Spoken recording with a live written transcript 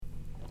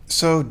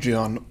So,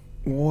 John,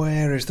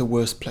 where is the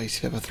worst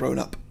place you've ever thrown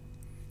up?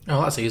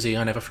 Oh, that's easy.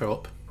 I never throw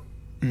up.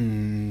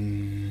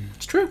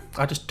 It's true.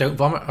 I just don't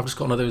vomit. I've just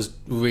got one of those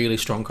really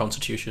strong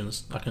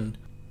constitutions. I can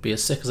be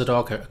as sick as a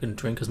dog. I can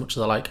drink as much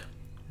as I like.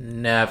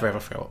 Never ever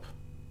throw up.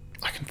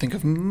 I can think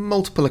of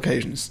multiple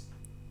occasions.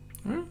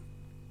 You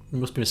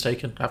must be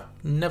mistaken. I've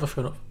never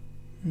thrown up.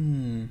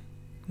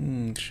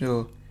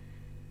 Sure.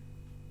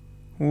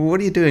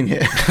 What are you doing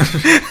here?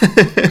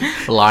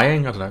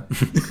 Lying? I don't know.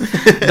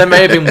 There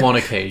may have been one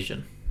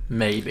occasion.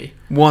 Maybe.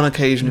 One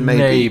occasion, maybe.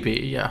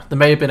 Maybe, yeah. There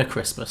may have been a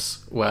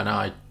Christmas when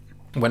I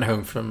went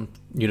home from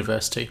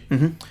university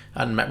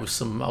and met with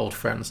some old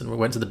friends, and we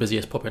went to the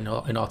busiest pub in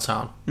our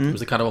town. It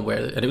was the kind of one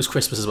where, and it was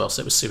Christmas as well,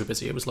 so it was super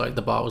busy. It was like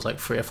the bar was like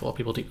 3 or 4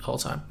 people deep the whole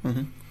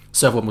time.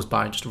 So everyone was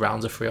buying just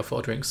rounds of 3 or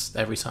 4 drinks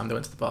every time they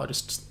went to the bar,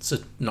 just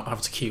to not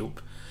have to queue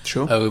up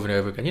over and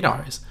over again. You know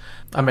how it is.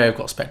 I may have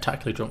got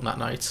spectacularly drunk that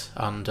night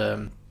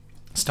and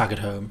staggered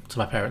home to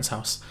my parents'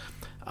 house.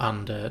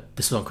 And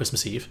this was on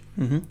Christmas Eve,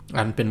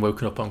 and been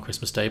woken up on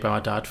Christmas Day by my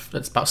dad.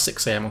 It's about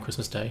 6 a.m. on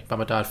Christmas Day, by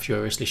my dad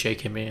furiously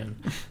shaking me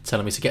and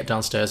telling me to get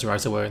downstairs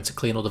right away and to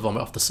clean all the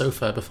vomit off the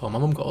sofa before my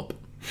mum got up.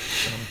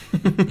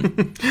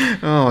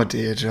 Oh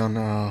dear, John.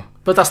 Oh.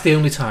 But that's the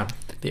only time.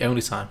 The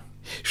only time.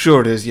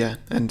 Sure it is, yeah.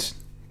 And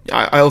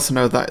I also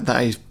know that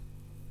is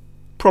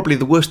probably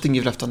the worst thing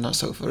you've left on that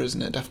sofa,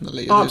 isn't it?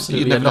 Definitely. Oh,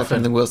 absolutely. You've never left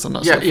anything worse on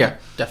that sofa. Yeah,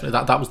 definitely.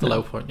 That was the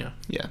low point, yeah.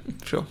 Yeah,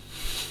 sure.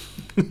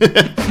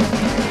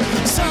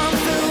 Some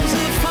films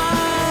are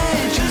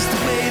fine just the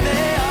way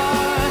they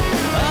are.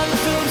 Other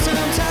films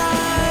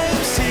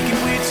sometimes take it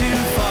way too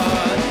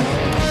far.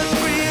 But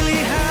really,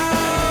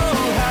 how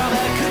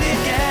bad could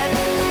it get?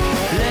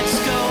 Let's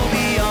go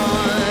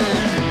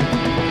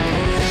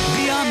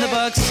beyond the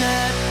box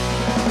set.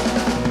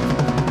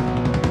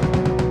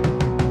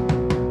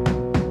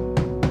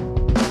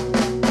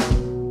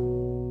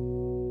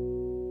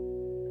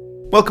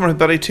 Welcome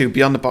everybody to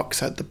Beyond the Box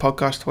Set, the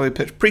podcast where we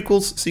pitch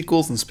prequels,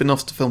 sequels and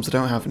spin-offs to films that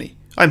don't have any.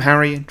 I'm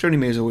Harry, and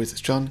joining me as always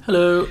is John.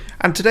 Hello.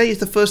 And today is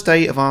the first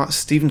day of our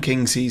Stephen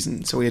King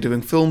season, so we are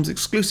doing films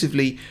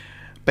exclusively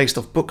based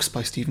off books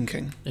by Stephen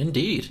King.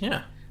 Indeed,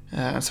 yeah.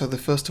 And so the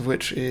first of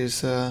which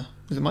is it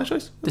my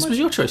choice? This was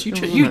your choice.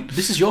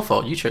 This is your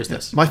fault. You chose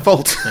this. My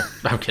fault. No,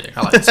 I'm kidding.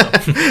 I like this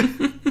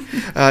film.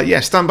 Yeah,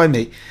 Stand By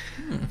Me.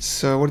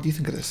 So what did you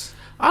think of this?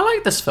 I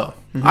like this film.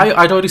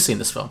 I'd already seen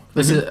this film.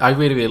 I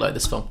really, really like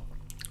this film.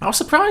 I was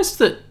surprised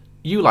that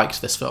you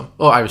liked this film.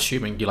 Or I was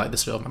assuming you liked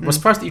this film. I was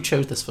surprised that you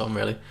chose this film,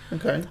 really.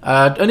 Okay.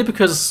 Only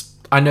because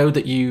I know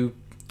that you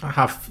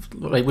have...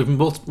 Like, we've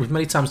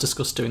many times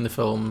discussed doing the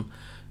film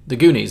The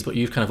Goonies, but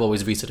you've kind of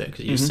always vetoed it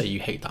because you say you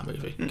hate that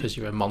movie because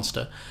you're a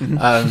monster. And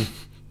I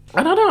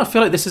don't know, I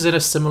feel like this is in a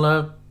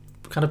similar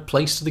kind of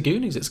place to The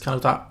Goonies. It's kind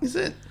of that... Is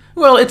it?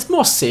 Well, it's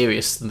more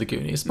serious than The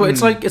Goonies, but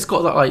it's like it's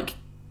got that, like,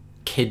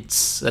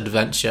 kids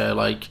adventure,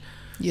 like...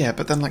 Yeah,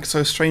 but then, like,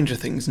 so Stranger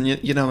Things, and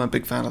you know I'm a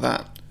big fan of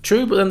that.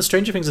 True, but then the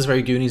Stranger Things is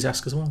very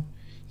Goonies-esque as well.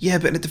 Yeah,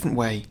 but in a different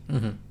way.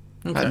 Okay.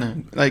 I don't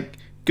know. Like,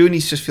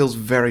 Goonies just feels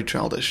very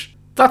childish.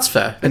 That's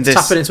fair. And it's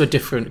tapping into a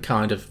different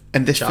kind of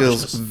And this feels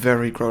childishness.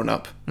 very grown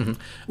up.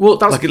 Well,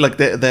 that's Like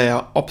they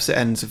are opposite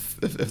ends of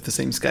the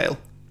same scale,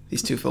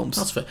 these two films.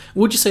 that's fair.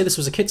 Would you say this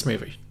was a kids'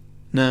 movie?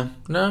 No.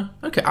 No?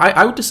 Okay,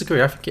 I would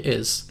disagree. I think it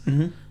is.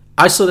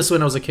 I saw this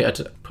when I was a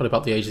kid, probably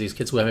about the age of these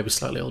kids were maybe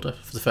slightly older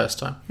for the first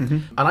time.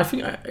 And I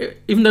think,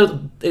 even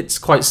though it's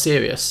quite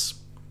serious,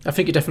 I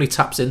think it definitely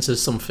taps into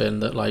something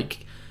that,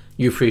 like,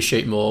 you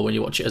appreciate more when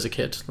you watch it as a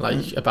kid.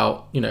 Like,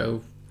 about, you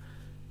know...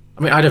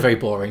 I mean, I had a very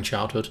boring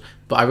childhood,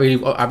 but I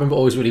remember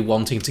always really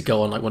wanting to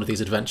go on, like, one of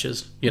these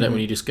adventures. You know, when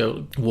you just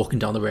go walking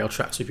down the rail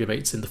tracks with your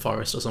mates in the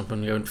forest or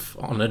something, you're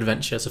on an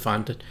adventure to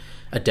find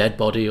a dead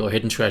body or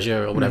hidden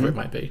treasure or whatever it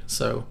might be.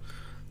 So,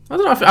 I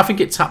don't know, I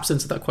think it taps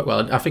into that quite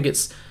well. I think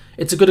it's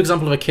a good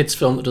example of a kids'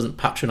 film that doesn't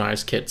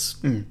patronise kids.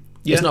 Yeah.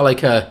 It's not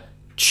like a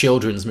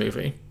children's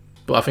movie,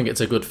 but I think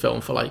it's a good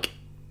film for, like,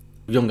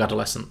 young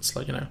adolescents,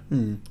 like, you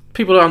know,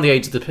 people around the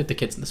age of the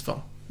kids in this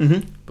film.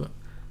 But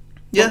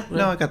Yeah,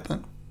 no, I get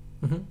that.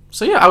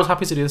 so yeah, I was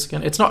happy to do this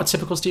again. It's not a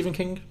typical Stephen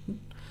King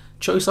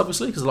choice,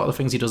 obviously, because a lot of the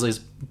things he does is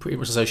pretty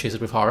much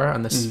associated with horror,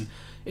 and this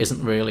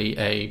isn't really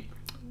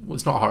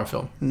it's not a horror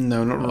film.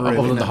 No, not really.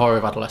 Other than the horror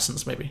of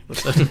adolescence, maybe.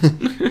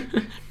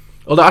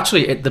 Although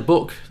actually, the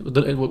book,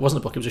 it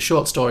wasn't a book, it was a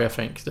short story, I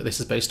think, that this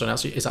is based on,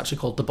 is actually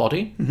called The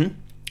Body.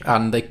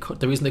 And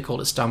the reason they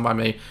called it Stand By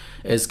Me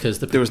is because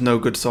There was no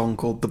good song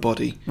called The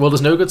Body. well,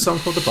 there's no good song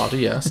called The Body,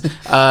 yes.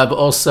 But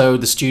also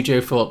the studio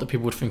thought that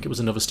people would think it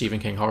was another Stephen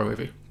King horror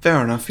movie.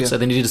 Fair enough, yeah. So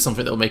they needed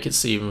something that would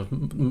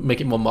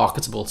make it more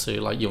marketable to,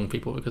 like, young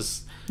people,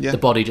 because Yeah. The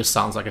Body just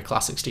sounds like a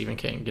classic Stephen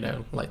King, you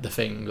know, like The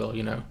Thing or,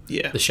 you know,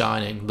 Yeah. The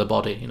Shining, The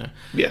Body, you know.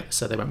 Yeah.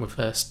 So they went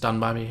with Stand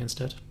By Me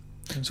instead.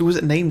 So was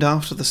it named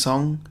after the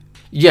song?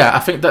 Yeah, I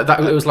think that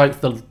it was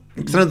like the...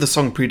 Because I know the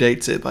song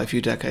predates it by a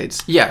few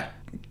decades. Yeah.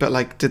 But,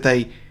 like, did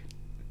they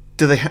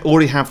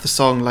already have the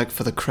song, like,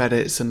 for the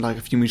credits and, like,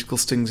 a few musical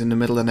stings in the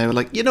middle, and they were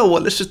like, you know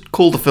what, let's just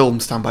call the film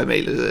Stand By Me.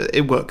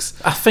 It works.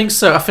 I think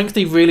so. I think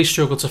they really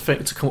struggled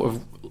to come up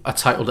with a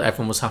title that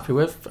everyone was happy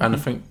with, and I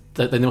think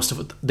that they must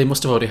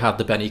have already had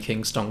the Benny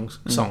King song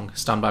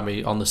 "Stand By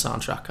Me" on the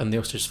soundtrack, and they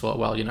also just thought,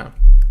 well,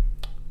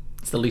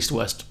 it's the least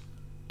worst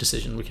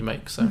decision we can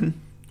make. So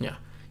yeah,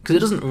 because it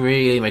doesn't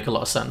really make a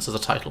lot of sense as a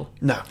title.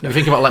 No. If you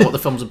think about like what the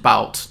film's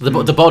about,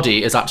 the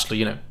body is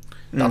actually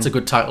that's a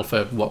good title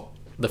for what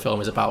the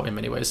film is about in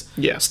many ways.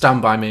 Yeah.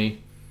 Stand By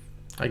Me.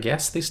 I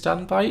guess they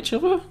stand by each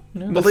other.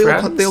 Well,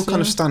 they all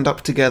kind of stand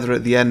up together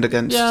at the end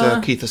against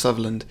Keith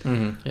Sutherland.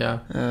 Mm-hmm,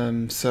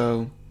 yeah.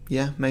 So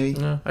yeah, maybe.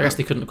 Yeah. I guess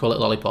they couldn't call it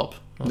Lollipop.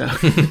 No.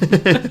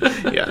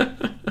 Yeah.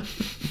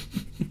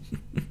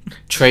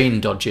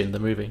 Train dodging the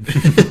movie.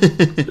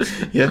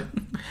 Yeah.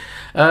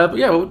 But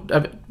yeah,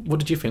 what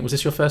did you think? Was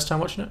this your first time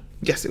watching it?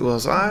 Yes, it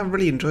was. I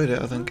really enjoyed it.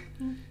 I think.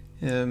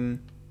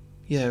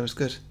 Yeah, it was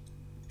good.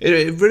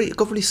 It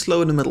got really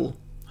slow in the middle.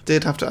 I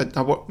did have to.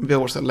 Maybe I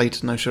watched that later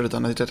than I should have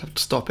done. I did have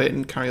to stop it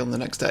and carry on the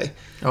next day.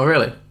 Oh,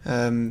 really?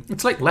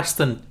 It's like less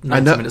than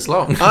 90 minutes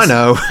long. I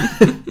know.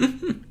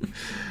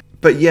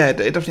 But yeah, it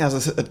definitely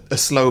has a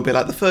slow bit.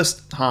 Like the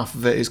first half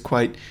of it is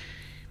quite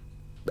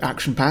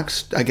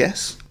action-packed, I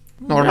guess.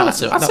 I'd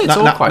say it's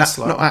all quite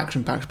slow. Not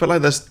action-packed, but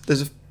like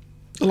there's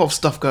a lot of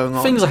stuff going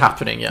on. Things are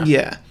happening, yeah.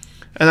 Yeah.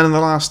 And then in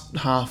the last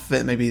half of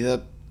it, maybe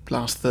the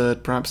last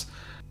third perhaps,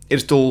 it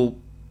just all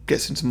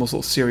gets into more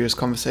sort of serious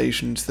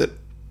conversations that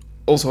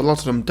also a lot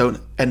of them don't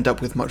end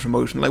up with much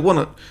emotion. Like one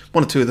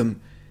or two of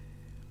them,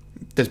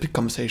 there's big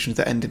conversations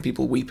that end in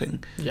people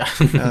weeping. Yeah.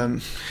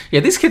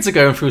 Yeah, these kids are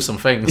going through some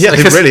things. Yeah,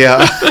 they really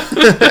are.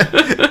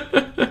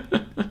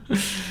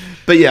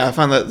 But yeah, I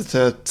found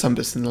that some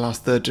bits in the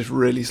last third just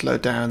really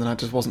slowed down, and I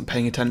just wasn't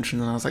paying attention.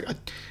 And I was like,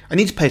 I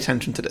need to pay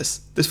attention to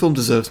this. This film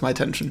deserves my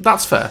attention.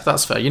 That's fair.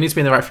 You need to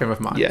be in the right frame of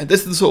mind. Yeah,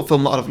 this is the sort of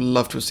film that I'd have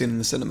loved to have seen in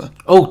the cinema.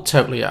 Oh,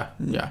 totally, yeah.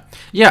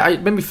 Yeah,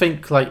 it made me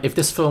think, like, if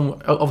this film...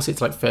 Obviously,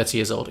 it's like 30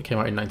 years old. It came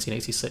out in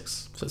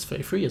 1986, so it's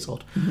 33 years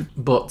old. Mm-hmm.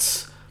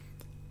 But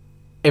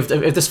if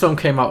this film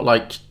came out,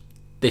 like,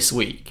 this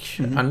week,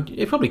 and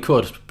it probably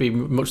could be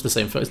much the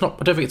same film.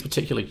 I don't think it's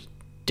particularly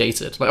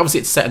dated. Like, obviously,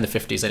 it's set in the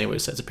 50s anyway,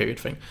 so it's a period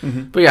thing.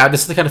 Mm-hmm. But yeah,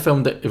 this is the kind of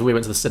film that if we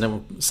went to the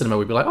cinema,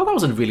 we'd be like, oh, that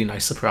was a really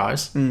nice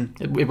surprise.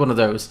 It'd be one of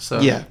those.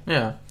 So yeah. I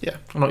know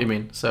what you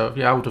mean. So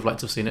yeah, I would have liked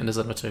to have seen it in the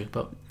cinema too,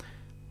 but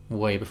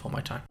way before my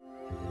time.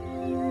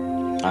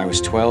 I was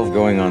 12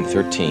 going on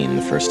 13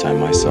 the first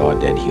time I saw a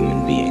dead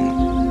human being.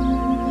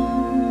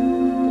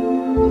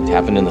 It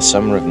happened in the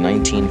summer of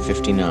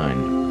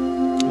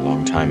 1959, a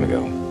long time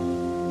ago,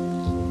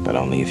 but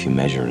only if you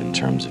measure in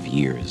terms of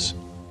years.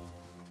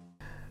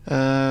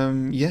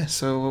 Yeah,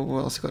 so what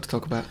else have we got to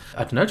talk about?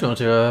 I don't know, do you want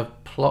to do a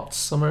plot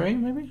summary,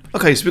 maybe?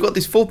 Okay, so we've got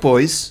these four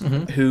boys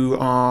who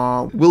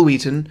are Will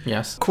Wheaton,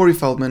 yes, Corey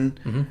Feldman,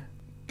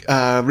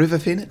 River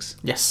Phoenix,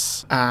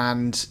 yes,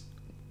 and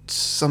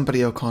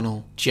somebody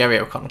O'Connell. Jerry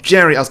O'Connell.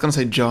 Jerry, I was going to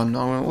say John.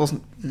 Oh, it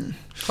wasn't.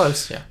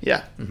 Close, yeah.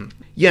 Yeah. Mm-hmm.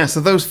 Yeah, so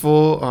those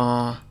four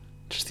are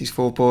just these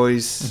four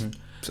boys,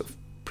 sort of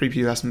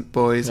prepubescent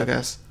boys, I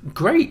guess.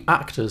 Great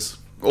actors.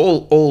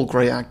 All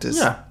great actors.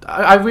 Yeah,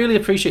 I really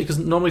appreciate it, because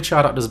normally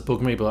child actors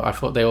bug me, but I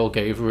thought they all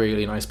gave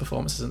really nice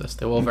performances in this.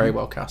 They were all very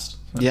well cast.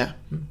 So. Yeah,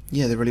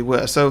 they really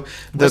were. So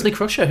Wesley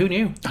Crusher, who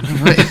knew? I know,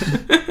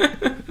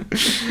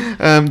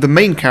 right? The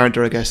main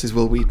character, I guess, is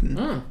Will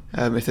Wheaton.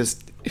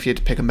 If you had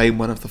to pick a main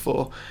one of the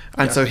four,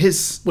 and so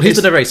he's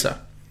the narrator.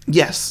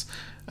 Yes,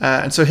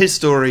 and so his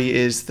story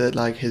is that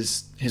like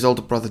his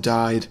older brother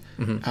died,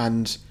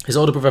 and his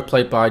older brother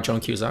played by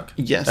John Cusack.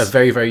 Yes, a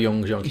very very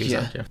young John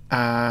Cusack. Yeah.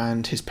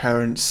 And his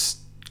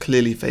parents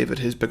clearly favoured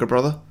his bigger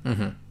brother,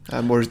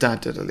 or his dad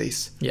did at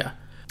least. Yeah.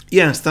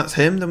 Yes, that's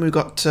him. Then we've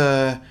got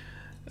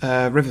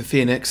River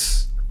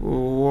Phoenix.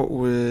 What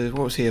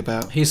was he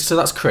about?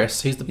 That's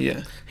Chris.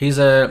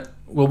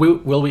 Will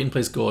Wheaton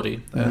plays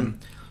Gordy.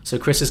 So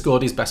Chris is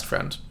Gordy's best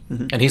friend,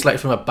 and he's like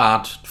from a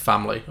bad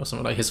family or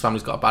something. Like his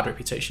family's got a bad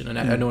reputation,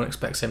 and no one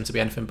expects him to be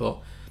anything but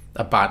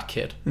a bad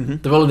kid.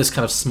 They're all in this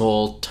kind of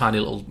small, tiny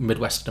little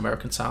Midwestern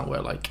American town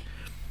where like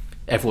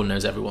everyone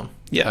knows everyone.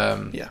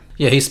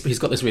 He's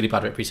got this really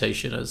bad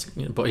reputation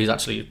but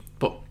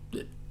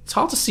it's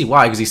hard to see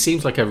why, because he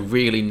seems like a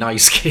really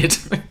nice kid.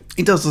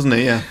 He does, doesn't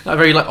he? Yeah, a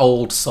very like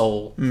old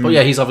soul. But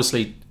yeah, he's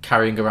obviously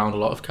carrying around a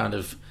lot of kind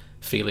of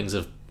feelings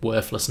of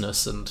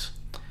worthlessness and.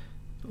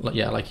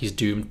 Like he's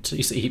doomed.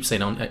 He keeps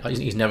saying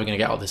he's never going to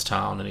get out of this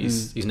town, and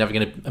he's never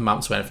going to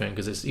amount to anything,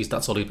 because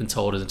that's all he's been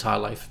told his entire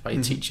life by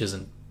teachers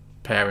and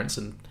parents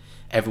and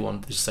everyone.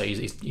 They just say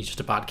he's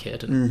just a bad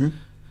kid.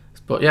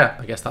 But yeah,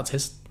 I guess that's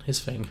his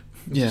thing.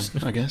 Yeah,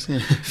 I guess.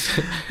 Yeah.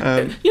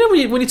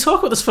 When you talk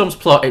about this film's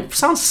plot, it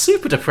sounds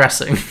super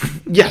depressing.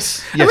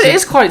 Yes. I mean, it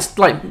is quite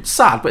like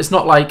sad, but it's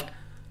not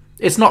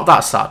that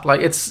sad.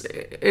 Like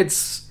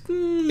it's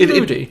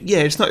moody.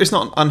 It's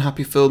not an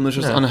unhappy film. There's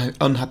just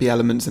unhappy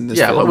elements in this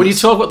film. Yeah, but when you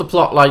talk about the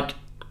plot, like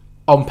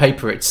on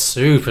paper, it's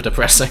super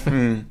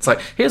depressing. It's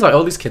like, here's like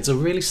all these kids are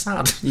really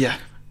sad. Yeah.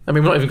 I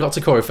mean, we've not even got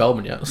to Corey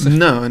Feldman yet. So.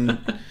 No, and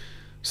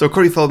so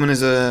Corey Feldman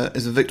is a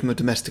victim of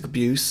domestic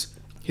abuse.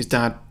 His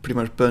dad pretty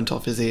much burnt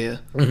off his ear.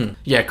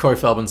 Yeah, Corey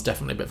Feldman's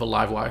definitely a bit of a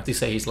live wire. They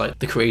say he's like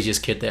the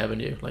craziest kid they ever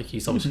knew. Like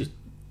he's obviously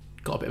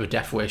got a bit of a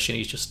death wish, and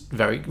he's just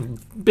very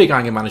big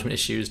anger management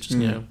issues, just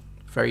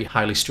very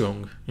highly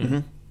strung.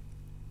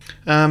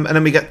 And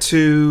then we get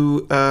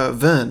to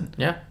Vern,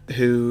 Yeah.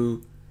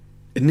 who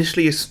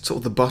initially is sort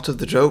of the butt of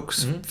the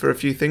jokes for a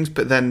few things,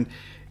 but then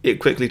it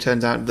quickly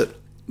turns out that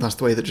that's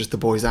the way that just the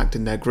boys act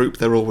in their group.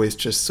 They're always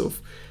just sort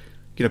of,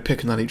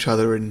 picking on each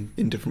other in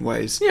different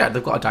ways. Yeah,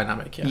 they've got a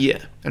dynamic. Yeah.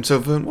 Yeah. And so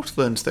Vern, what's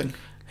Vern's thing?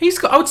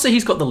 I would say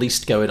he's got the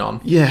least going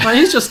on. Yeah. Like,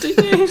 he's just.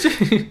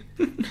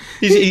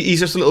 He's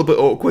just a little bit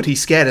awkward.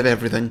 He's scared of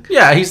everything.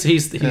 Yeah, he's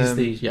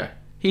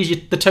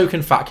the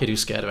token fat kid who's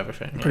scared of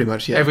everything. Pretty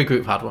much, yeah. Every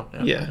group had one.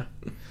 Yeah.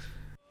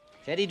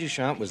 Teddy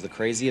Duchamp was the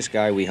craziest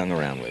guy we hung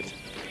around with.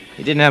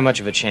 He didn't have much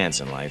of a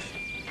chance in life.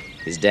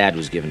 His dad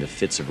was given to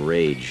fits of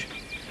rage.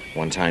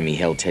 One time he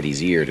held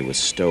Teddy's ear to a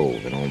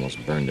stove and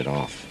almost burned it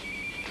off.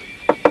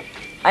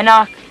 I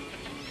knock.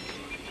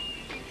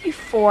 You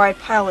four-eyed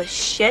pile of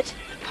shit.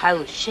 A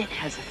pile of shit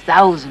has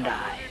 1,000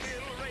 eyes.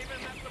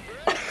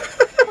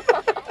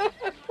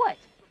 What?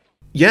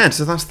 Yeah,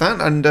 so that's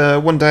that. And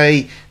one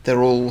day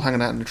they're all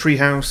hanging out in a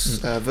treehouse.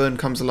 Vern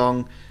comes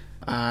along,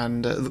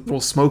 and they're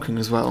all smoking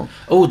as well.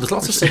 Oh, there's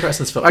lots of cigarettes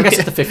in this film. I guess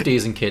it's the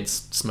 50s and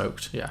kids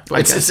smoked. Yeah, but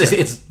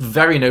it's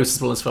very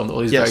noticeable in this film that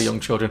all these very young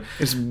children.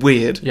 It's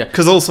weird. Yeah,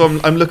 because also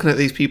I'm looking at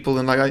these people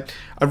and like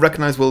I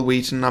recognise Will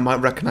Wheaton. I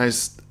might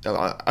recognise.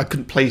 I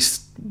couldn't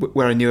place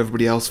where I knew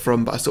everybody else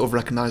from, but I sort of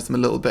recognised them a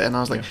little bit, and I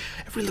was like,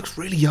 everybody looks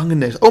really young in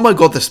this. Oh my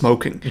god, they're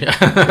smoking. Yeah.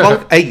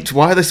 Well, 8.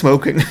 Why are they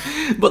smoking?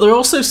 But they're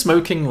also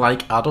smoking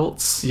like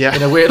adults. Yeah.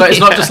 In a weird, it's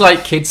not just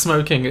like kids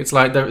smoking. It's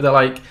like they're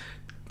like.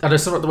 I don't know,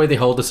 some of the way they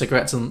hold the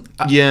cigarettes, and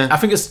I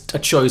think it's a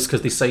choice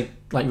because they say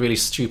like really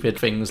stupid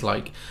things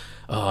like,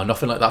 "Oh,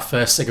 nothing like that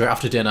first cigarette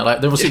after dinner." Like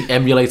they're obviously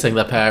emulating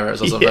their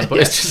parents or something. But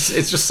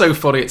it's just so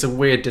funny. It's a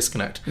weird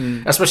disconnect,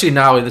 especially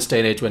now in this day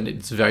and age when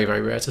it's very,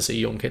 very rare to see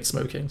young kids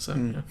smoking. So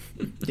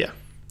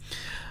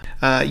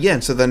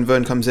and so then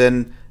Vern comes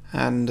in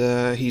and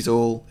he's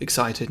all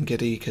excited and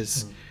giddy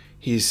because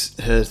he's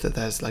heard that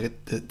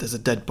there's a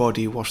dead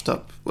body washed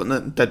up. Well,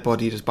 not a dead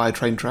body just by a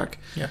train track.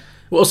 Yeah.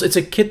 Well, also, it's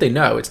a kid they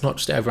know. It's not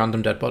just a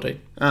random dead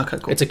body. Okay,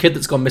 cool. It's a kid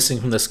that's gone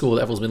missing from their school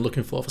that everyone's been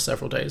looking for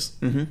several days.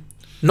 Mm-hmm.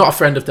 Not a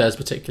friend of theirs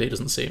particularly, it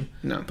doesn't seem.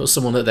 No. But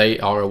someone that they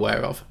are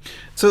aware of.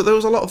 So there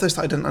was a lot of this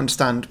that I didn't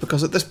understand,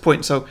 because at this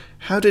point, so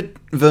how did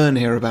Vern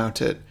hear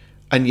about it?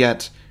 And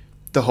yet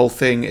the whole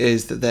thing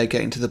is that they're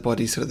getting to the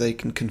body so that they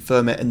can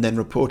confirm it and then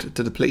report it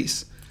to the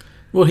police.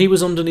 Well, he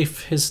was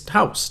underneath his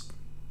house.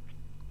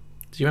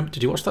 Do you remember?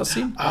 Did you watch that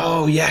scene?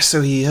 Oh, yes,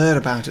 so he heard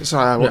about it.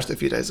 Sorry, I watched it a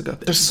few days ago.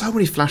 There's so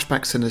many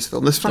flashbacks in this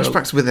film. There's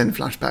flashbacks within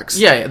flashbacks.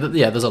 Yeah,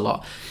 there's a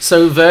lot.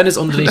 So Vern is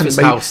underneath his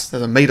house.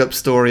 There's a made-up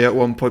story at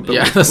one point, but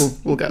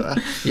we'll get there.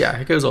 Yeah,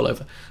 it goes all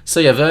over.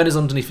 So yeah, Vern is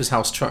underneath his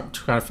house trying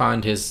to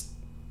find his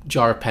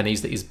jar of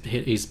pennies that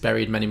he's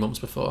buried many months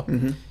before.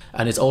 Mm-hmm.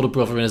 And his older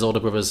brother and his older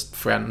brother's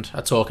friend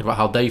are talking about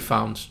how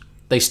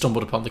they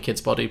stumbled upon the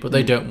kid's body, but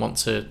they don't want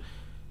to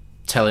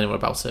tell anyone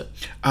about it.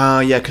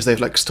 Yeah, because they've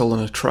like stolen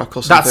a truck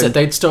or something.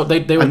 That's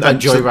it. They were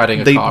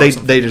joyriding a car.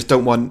 They just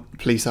don't want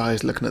police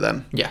eyes looking at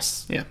them.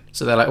 Yes. Yeah.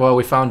 So they're like, well,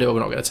 we found it, but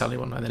we're not going to tell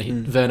anyone. And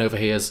then Vern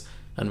overhears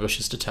and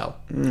rushes to tell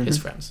his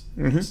friends.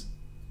 Mm-hmm.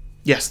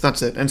 Yes,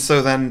 that's it. And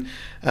so then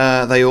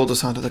they all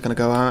decide that they're going to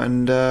go out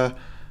and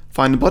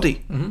find the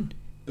body. Mm-hmm.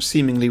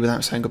 Seemingly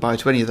without saying goodbye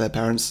to any of their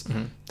parents,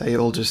 they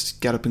all just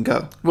get up and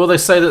go. Well, they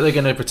say that they're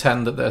going to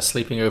pretend that they're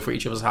sleeping over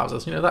each other's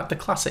houses. You know, that the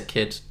classic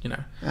kid. You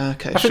know.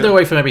 Okay. I think they're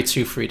away for maybe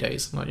 2-3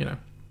 days. Like, you know.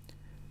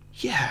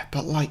 Yeah,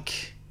 but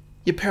like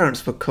your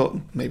parents were caught.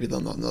 Maybe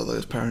they'll not know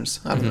those parents.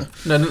 I don't know.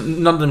 No,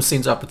 none of them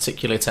seem to have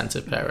particularly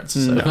attentive parents.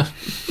 So. No.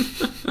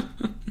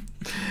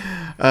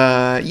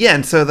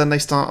 And so then they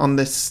start on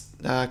this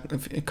a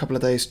couple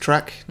of days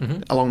trek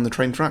along the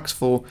train tracks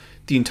for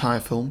the entire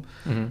film.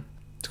 Mm-hmm.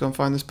 To go and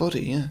find this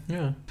body,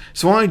 yeah.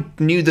 So I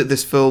knew that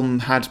this film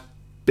had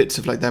bits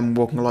of like them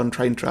walking along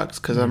train tracks,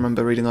 because I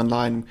remember reading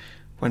online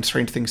when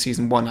Stranger Things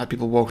season 1 had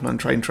people walking on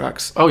train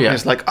tracks. Oh yeah, and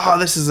it's like,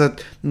 this is a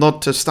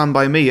nod to Stand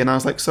By Me, and I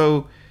was like,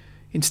 so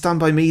in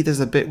Stand By Me, there's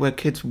a bit where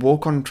kids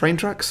walk on train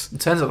tracks.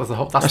 It turns out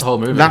that's the whole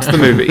movie. That's the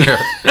movie.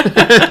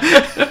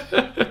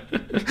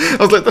 I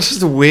was like, that's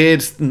just a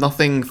weird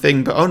nothing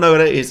thing, but oh no,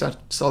 it is a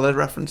solid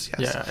reference.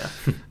 Yes.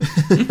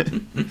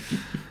 Yeah.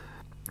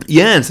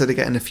 Yeah, and so they're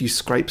getting a few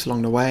scrapes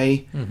along the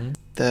way. Mm-hmm.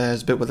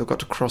 There's a bit where they've got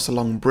to cross a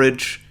long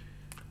bridge.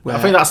 I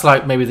think that's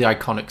like maybe the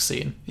iconic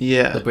scene.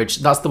 Yeah. The bridge.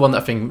 That's the one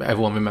that I think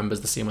everyone remembers,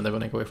 the scene when they're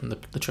running away from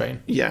the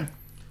train. Yeah.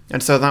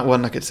 And so that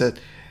one, like it said,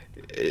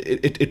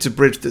 it's a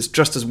bridge that's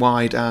just as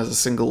wide as a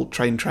single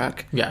train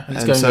track. Yeah, and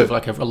it's going over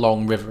like a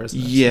long river, isn't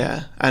it?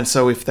 Yeah, and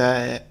so if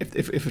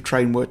a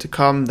train were to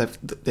come,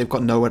 they've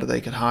got nowhere that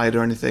they could hide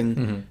or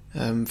anything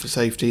for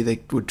safety.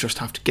 They would just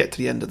have to get to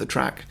the end of the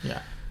track.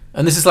 Yeah.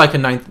 And this is like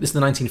this is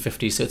the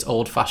 1950s, so it's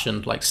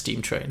old-fashioned like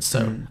steam trains.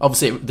 So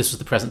obviously, if this was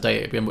the present day,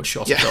 it'd be a much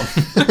shorter film.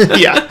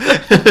 Yeah,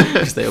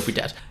 because they would be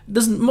dead.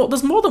 There's more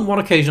than one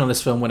occasion on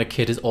this film when a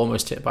kid is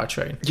almost hit by a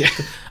train. Yeah,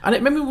 and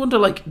it made me wonder,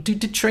 like,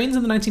 did trains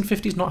in the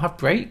 1950s not have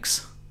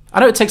brakes? I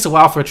know it takes a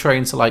while for a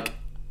train to like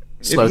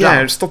slow Yeah,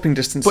 down. stopping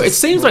distance. But it is-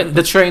 seems like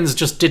the trains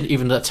just didn't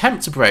even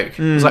attempt to brake.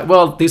 It was like,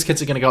 well, these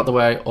kids are going to go out the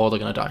way or they're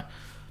going to die.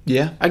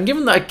 Yeah. And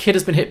given that a kid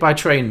has been hit by a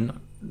train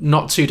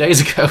not 2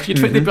 days ago, you'd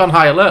think they'd be on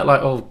high alert.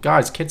 Like, oh,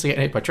 guys, kids are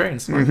getting hit by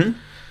trains. Like,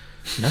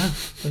 no.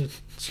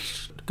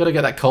 Got to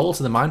get that coal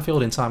to the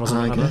minefield in time or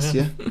something. I like guess,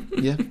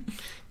 that, yeah.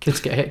 Kids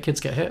get hit, kids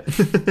get hit.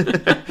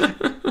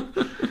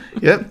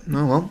 Yep.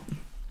 Oh well.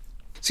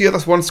 So yeah,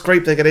 that's one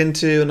scrape they get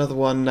into. Another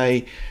one,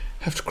 they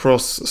have to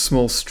cross a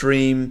small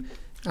stream,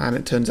 and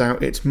it turns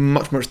out it's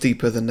much, much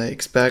deeper than they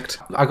expect.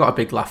 I got a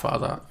big laugh out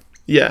of that.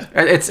 Yeah.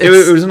 It's It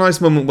was a nice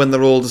moment when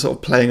they're all just sort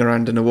of playing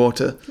around in the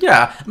water.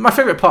 Yeah, my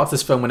favourite part of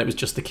this film when it was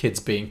just the kids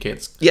being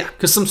kids. Yeah.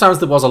 Because sometimes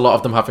there was a lot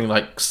of them having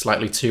like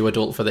slightly too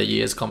adult for their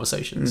years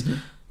conversations.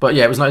 But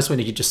yeah, it was nice when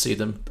you could just see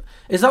them.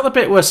 Is that the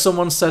bit where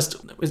someone says,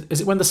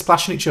 is it when they're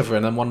splashing each other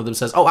and then one of them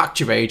says, oh, act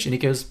your age, and he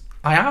goes,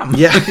 I am.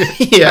 Yeah.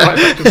 Yeah.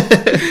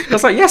 I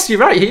was like, yes, you're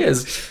right, he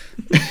is.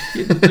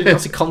 You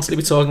obviously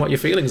constantly be talking about your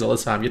feelings all the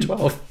time, you're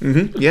 12.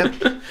 Yeah.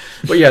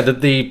 But yeah,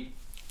 the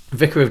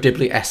Vicar of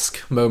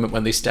Dibley-esque moment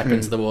when they step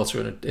into the water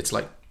and it's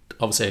like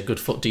obviously a good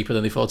foot deeper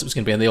than they thought it was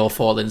going to be and they all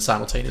fall in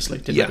simultaneously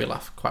did make me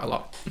laugh quite a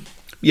lot.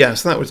 Yeah,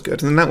 so that was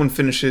good. And then that one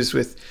finishes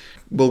with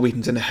Will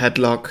Wheaton's in a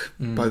headlock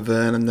by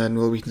Vern, and then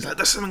Will Wheaton's like,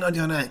 there's something on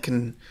your neck,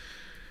 and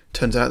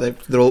turns out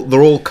they're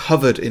all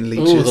covered in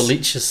leeches. Oh, the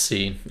leeches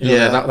scene.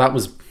 Yeah. That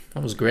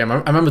was grim. I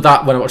remember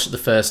that when I watched it the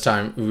first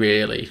time,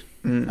 really.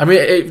 I mean,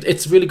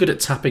 it's really good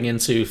at tapping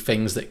into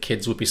things that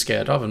kids would be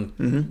scared of.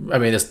 And I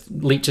mean,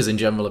 leeches in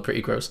general are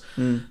pretty gross.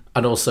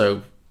 And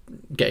also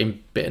getting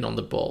bitten on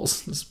the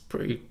balls is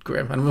pretty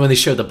grim. And when they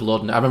showed the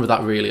blood, I remember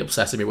that really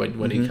upsetting me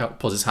when he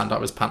pulls his hand out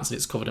of his pants and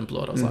it's covered in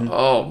blood. I was like,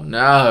 oh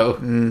no.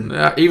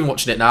 No. Even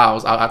watching it now,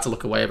 I had to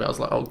look away a bit. I was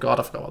like, oh God,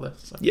 I forgot about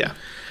this. So, Yeah.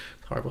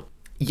 horrible.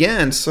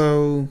 Yeah, and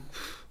so,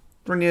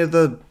 are there any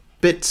other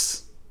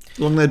bits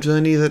along their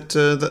journey that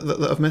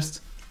I've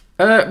missed?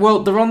 Well,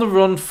 they're on the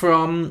run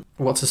from,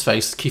 what's his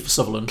face, Kiefer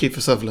Sutherland.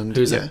 Kiefer Sutherland,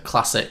 Who's yeah. a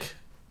classic,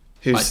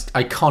 Who's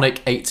iconic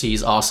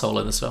 80s arsehole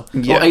in this film.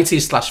 Yeah. Or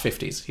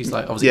 80s/50s. He's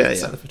like, obviously, Yeah,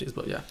 he's yeah. set in the 50s,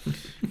 but yeah.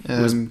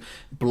 With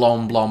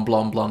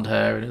blonde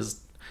hair and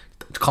his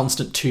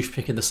constant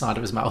toothpick in the side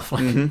of his mouth.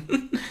 Like,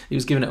 he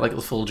was giving it like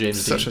the full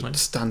James such Dean. a Like.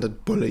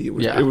 standard bully. It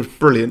was, Yeah. it was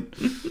brilliant.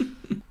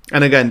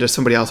 And again, just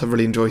somebody else I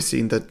really enjoy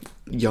seeing the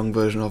young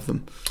version of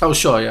them. Oh,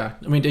 sure, yeah.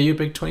 I mean, are you a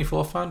big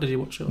 24 fan? Did you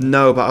watch it?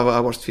 No, but I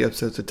watched a few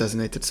episodes of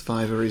Designated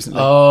Survivor recently.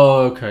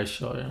 Oh, okay,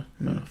 sure, yeah.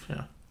 Fair enough,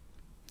 yeah.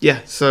 Yeah,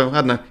 so I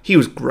don't know. He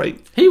was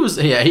great. He was,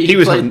 yeah, He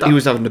was played that. he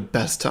was having the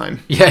best time.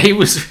 Yeah, he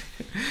was.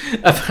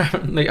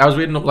 Apparently, I was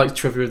reading up like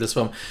trivia of this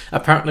film.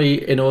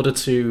 Apparently, in order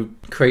to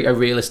create a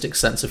realistic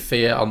sense of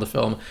fear on the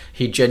film,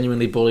 he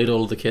genuinely bullied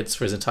all of the kids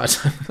for his entire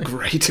time.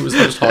 Great. It was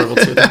just horrible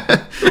to them.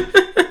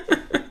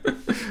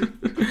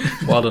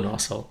 What an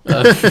arsehole.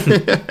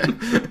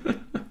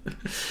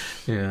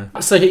 Yeah.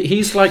 So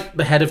he's like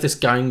the head of this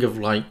gang of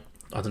like,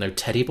 I don't know,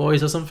 teddy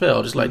boys or something,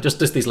 or just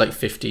these like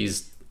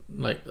 50s,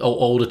 like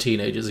older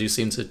teenagers who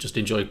seem to just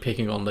enjoy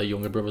picking on their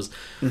younger brothers.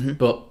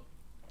 But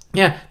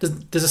yeah,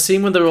 there's a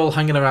scene when they're all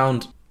hanging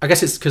around. I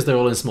guess it's because they're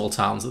all in small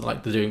towns and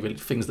like they're doing really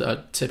things that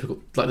are typical.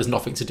 Like there's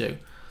nothing to do.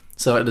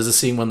 So like, there's a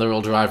scene when they're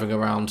all driving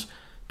around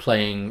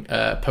playing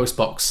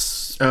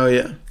postbox Oh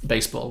yeah.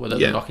 baseball, where they're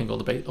Yeah. knocking all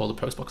the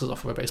post boxes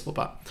off with a baseball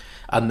bat.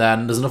 And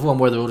then there's another one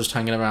where they're all just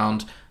hanging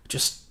around,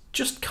 just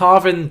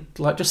carving,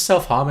 like just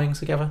self-harming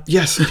together.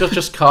 Yes.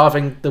 just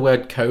carving the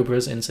word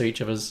cobras into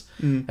each other's,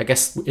 I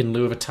guess in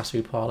lieu of a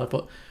tattoo parlor.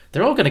 But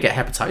they're all going to get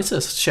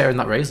hepatitis sharing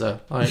that razor.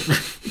 Like,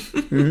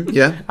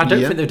 Yeah. I don't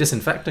yeah. think they're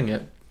disinfecting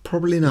it.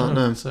 Probably not.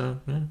 No. So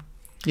yeah.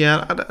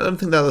 Yeah, I don't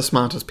think they're the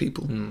smartest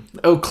people.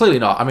 Oh, clearly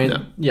not. I mean,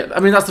 No. yeah. I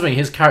mean, that's the thing.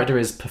 His character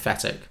is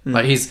pathetic.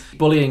 Like he's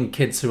bullying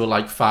kids who are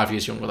like 5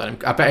 years younger than him.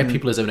 I bet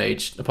people his own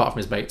age, apart from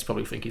his mates,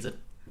 probably think he's a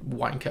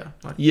wanker.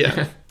 Like,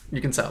 Yeah.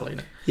 you can tell. You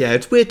know. Yeah,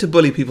 it's weird to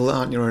bully people that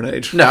aren't your own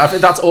age. No, I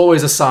think that's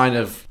always a sign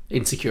of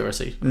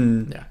insecurity.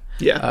 Yeah.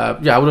 Yeah.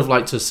 Yeah, I would have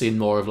liked to have seen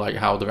more of like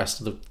how the rest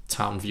of the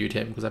town viewed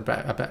him, because I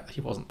bet he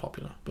wasn't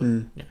popular. But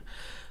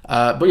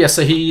yeah, but yeah,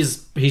 so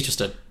he's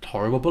just a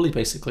horrible bully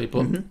basically.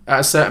 But at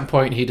a certain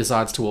point, he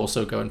decides to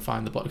also go and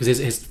find the body, because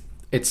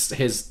it's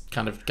his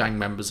kind of gang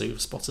members who've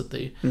spotted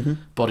the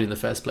body in the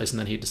first place, and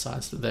then he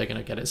decides that they're going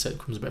to get it. So it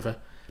becomes a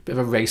bit of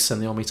a race,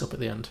 and they all meet up at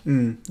the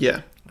end.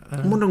 Yeah.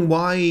 I'm wondering,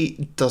 why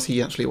does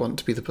he actually want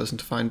to be the person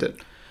to find it?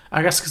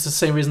 I guess because the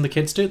same reason the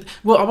kids do.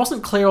 Well, I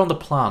wasn't clear on the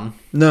plan.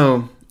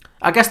 No.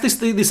 I guess they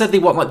said they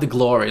want like the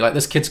glory, like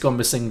this kid's gone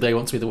missing, they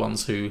want to be the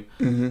ones who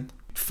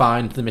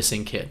find the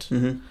missing kid.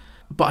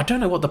 But I don't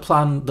know what the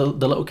plan, the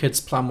little kid's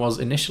plan was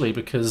initially,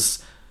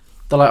 because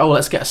they're like, oh,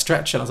 let's get a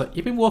stretcher. And I was like,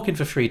 you've been walking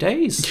for 3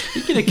 days.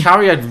 You're going to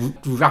carry a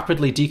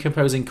rapidly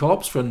decomposing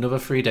corpse for another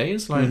 3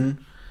 days? Like,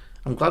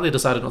 I'm glad they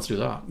decided not to do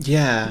that.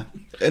 Yeah.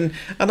 And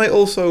I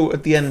also,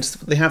 at the end,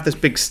 they have this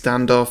big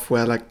standoff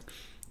where, like,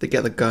 they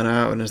get the gun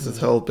out and there's this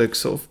whole big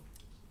sort of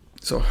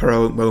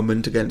heroic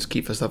moment against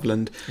Kiefer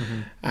Sutherland.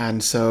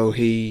 And so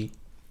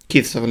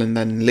Kiefer Sutherland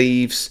then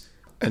leaves,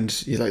 And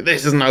he's like,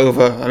 this isn't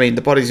over. I mean,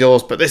 the body's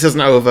yours, but this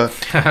isn't over.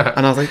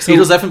 And I was like, so... He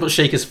does everything but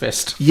shake his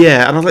fist.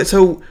 Yeah, and I was like,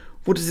 so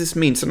what does this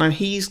mean? So now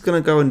he's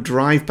going to go and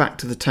drive back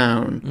to the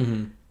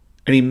town,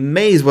 and he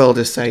may as well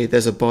just say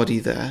there's a body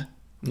there.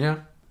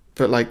 Yeah.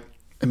 But, like,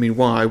 I mean,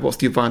 why? What's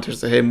the advantage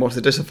to him? What's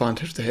the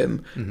disadvantage to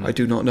him? I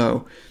do not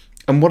know.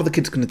 And what are the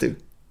kids going to do?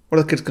 What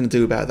are the kids going to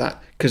do about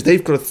that? Because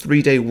they've got a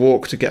 3-day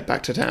walk to get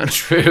back to town.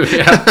 True,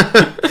 yeah.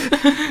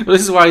 Well,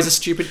 this is why he's a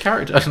stupid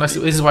character. This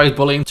is why he's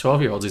bullying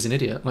 12-year-olds. He's an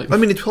idiot. Like, I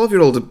mean, the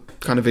 12-year-olds are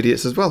kind of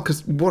idiots as well,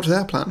 because what's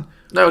their plan?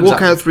 No, Walk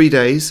exactly. out 3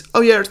 days.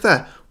 Oh, yeah, it's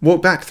there.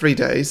 Walk back 3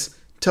 days.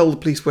 Tell the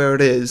police where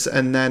it is,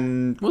 and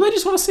then... Well, they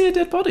just want to see a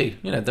dead body.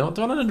 You know, they want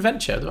an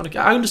adventure.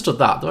 I understood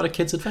that. They want a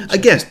kid's adventure. I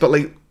guess, but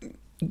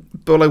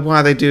why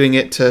are they doing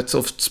it to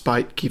sort of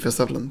spite Kiefer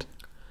Sutherland?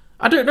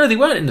 I don't know. They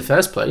weren't in the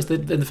first place.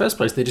 In the first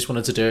place, they just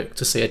wanted to do it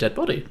to see a dead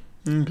body.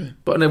 Okay.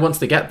 But then once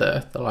they get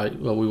there, they're like,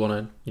 well, we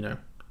want to,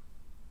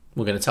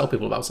 we're going to tell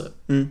people about it.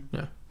 Yeah.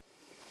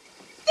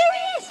 There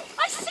he is!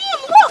 I see him!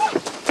 Look!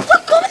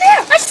 Look over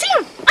there! I see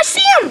him! I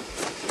see him!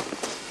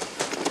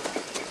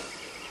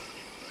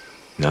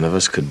 None of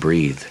us could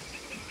breathe.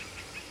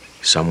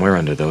 Somewhere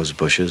under those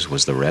bushes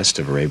was the rest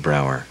of Ray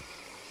Brower.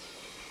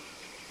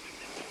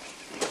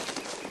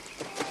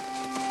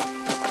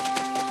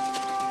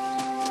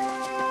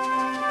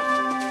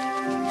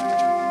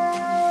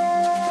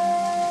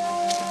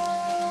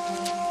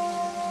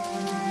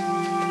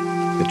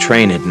 The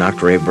train had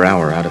knocked Ray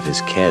Brower out of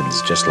his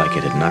keds, just like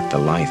it had knocked the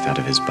life out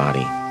of his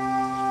body.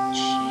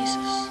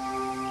 Jesus.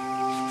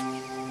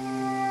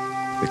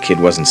 The kid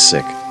wasn't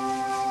sick.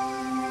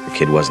 The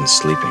kid wasn't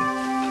sleeping.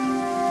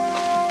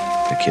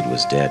 The kid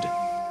was dead.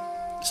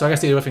 So I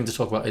guess the other thing to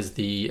talk about is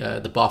the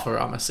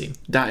Barfarama scene.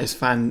 That is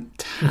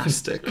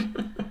fantastic.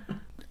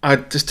 I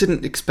just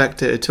didn't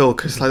expect it at all,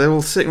 because they're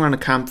all sitting around a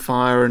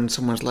campfire and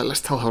someone's like,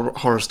 let's tell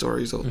horror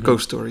stories or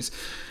ghost stories.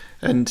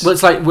 And Well,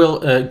 it's like, will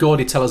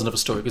Gordy tell us another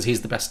story because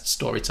he's the best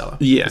storyteller.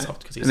 yeah,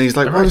 Because and he's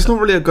like, the well, it's writer.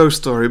 not really a ghost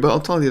story, but I'll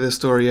tell you this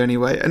story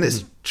anyway. And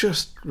it's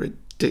just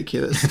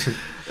ridiculous.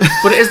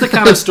 But it is the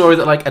kind of story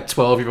that like a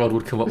 12-year-old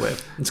would come up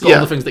with. It's got Yeah.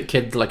 all the things that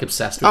kids like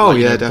obsessed with. Oh, like,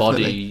 yeah,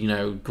 body,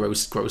 definitely.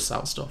 gross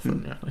out stuff.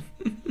 And,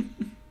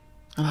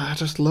 And I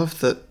just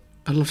loved that.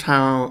 I loved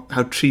how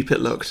cheap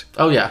it looked.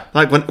 Oh yeah.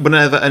 Like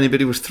whenever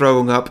anybody was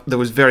throwing up, there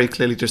was very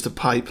clearly just a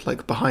pipe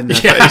like behind their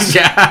Yeah, face.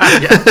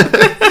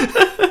 yeah.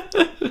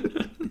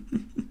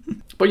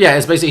 But yeah,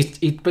 it's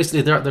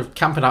basically they're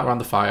camping out around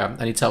the fire,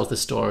 and he tells this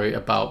story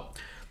about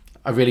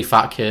a really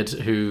fat kid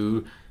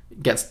who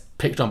gets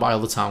picked on by all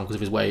the town because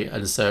of his weight,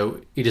 and so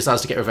he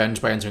decides to get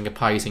revenge by entering a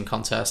pie eating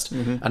contest.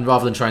 And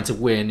rather than trying to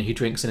win, he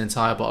drinks an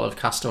entire bottle of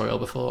castor oil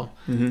before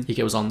he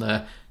goes on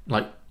there,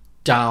 like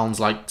downs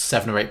like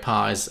 7 or 8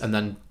 pies, and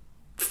then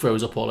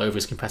throws up all over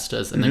his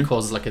competitors, and then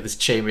causes like this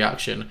chain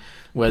reaction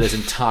where this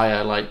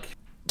entire like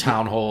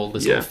town hall,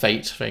 this Yeah. little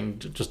fate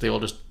thing, they all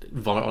just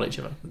vomit on each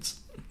other.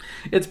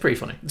 It's pretty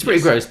funny. It's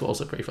pretty gross, but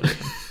also pretty funny.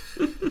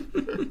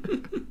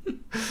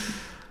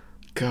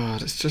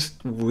 God, it's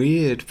just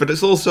weird. But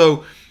it's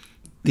also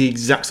the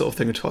exact sort of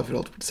thing a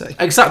 12-year-old would say.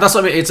 Exactly. That's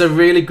what I mean. It's a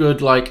really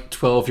good like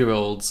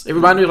 12-year-olds. It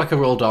reminded me of like a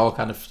Roald Dahl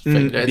kind of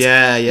thing.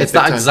 yeah, It's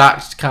big that time.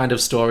 exact kind of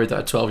story that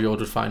a 12-year-old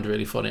would find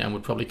really funny and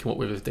would probably come up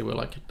with if they were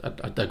like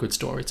a good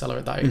storyteller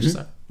at that age.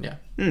 So yeah.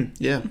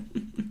 Yeah.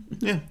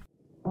 Yeah.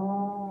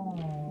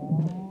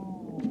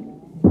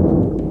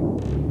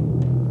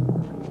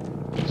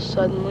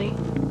 Suddenly,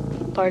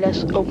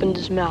 Lardes opened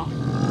his mouth.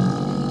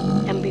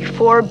 And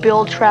before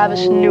Bill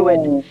Travis knew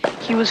it,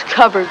 he was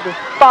covered with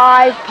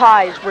 5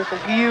 pies worth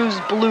of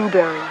used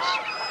blueberries.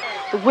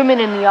 The women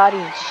in the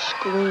audience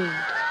screamed.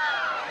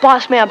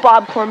 Boss man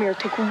Bob Cormier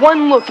took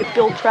one look at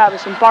Bill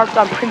Travis and barfed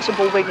on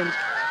Principal Wiggins.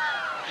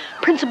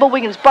 Principal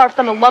Wiggins barfed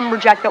on the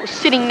lumberjack that was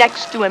sitting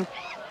next to him.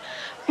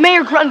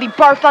 Mayor Grundy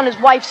barfed on his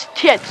wife's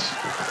tits.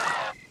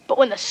 But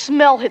when the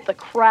smell hit the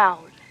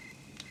crowd,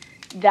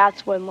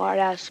 that's when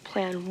Lardas'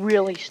 plan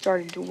really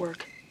started to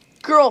work.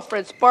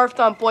 Girlfriends barfed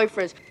on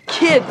boyfriends.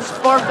 Kids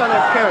barfed on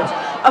their parents.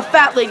 A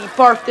fat lady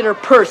barfed in her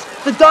purse.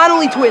 The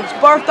Donnelly twins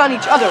barfed on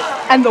each other.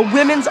 And the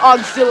women's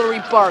auxiliary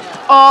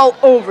barfed all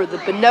over the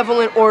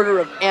benevolent order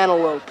of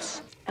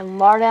antelopes.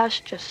 And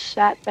Lardas just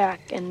sat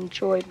back and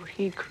enjoyed what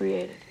he'd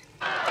created.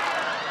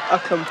 A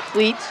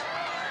complete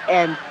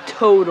and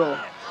total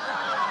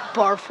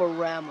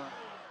barforama.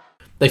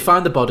 They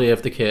find the body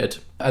of the kid,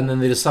 and then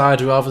they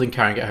decide rather than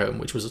carrying it home,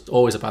 which was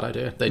always a bad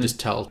idea, they just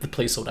tell the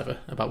police or whatever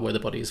about where the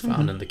body is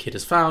found, and the kid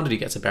is found, and he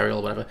gets a burial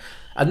or whatever.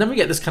 And then we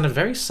get this kind of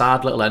very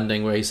sad little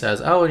ending where he says,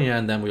 oh, yeah,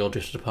 and then we all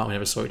drifted apart, we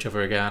never saw each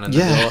other again, and,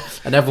 then we all,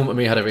 and everyone but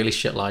me had a really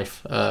shit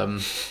life.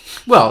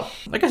 Well,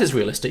 I guess it's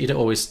realistic. You don't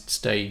always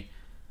stay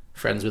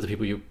friends with the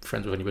people you were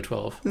friends with when you were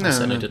 12. I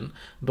certainly didn't.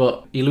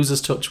 But he loses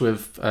touch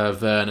with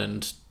Vern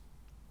and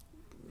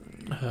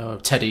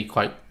Teddy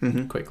quite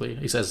quickly.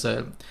 He says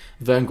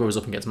Vern grows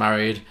up and gets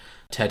married.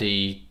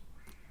 Teddy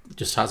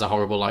just has a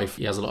horrible life.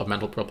 He has a lot of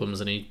mental problems,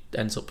 and he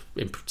ends up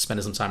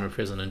spending some time in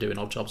prison and doing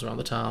odd jobs around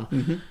the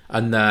town.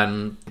 And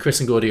then Chris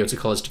and Gordy go to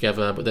college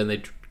together, but then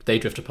they they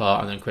drift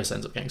apart, and then Chris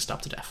ends up getting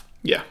stabbed to death.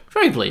 Yeah.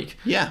 Very bleak.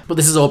 Yeah. But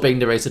this is all being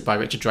narrated by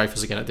Richard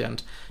Dreyfuss again at the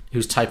end,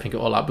 who's typing it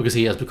all out because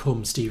he has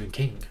become Stephen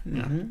King.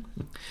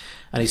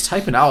 And he's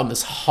typing out in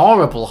this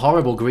horrible,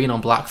 horrible green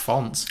on black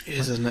font. It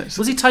is, isn't it?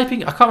 Was he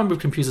typing? I can't remember if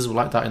computers were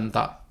like that in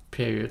that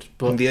period.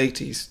 But In the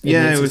 80s. In the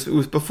Yeah, 80s. it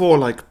was before,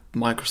 like,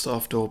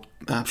 Microsoft or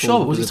Apple. sure,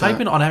 but was he about.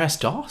 typing it on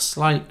MS-DOS?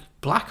 Like,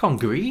 black on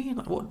green?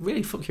 Like, what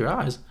really fuck your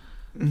eyes?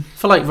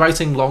 For, like,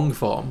 writing long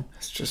form.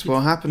 It's just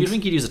what happened. You'd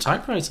think he'd use a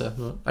typewriter,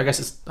 but I guess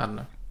it's, I don't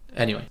know.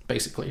 Anyway,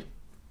 basically,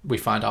 we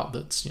find out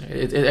that, you know,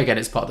 again,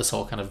 it's part of this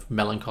whole kind of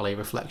melancholy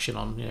reflection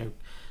on, you know,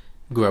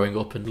 growing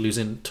up and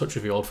losing touch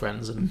with your old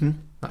friends,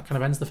 and that kind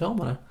of ends the film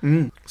on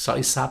a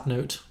slightly sad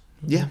note.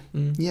 Yeah.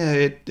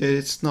 Yeah,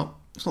 it's not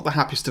the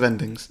happiest of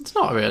endings. It's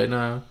not really,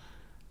 no.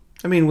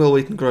 I mean, Will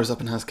Wheaton grows up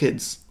and has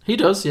kids. He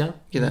does, yeah.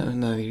 You know,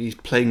 and he's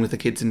playing with the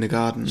kids in the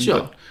garden.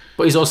 Sure.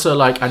 But he's also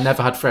like, I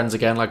never had friends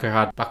again like I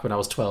had back when I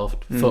was 12.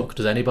 Fuck,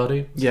 does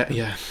anybody?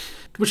 Yeah.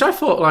 Which I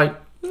thought, like,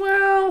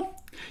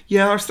 well...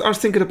 Yeah, I was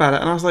thinking about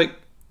it, and I was like,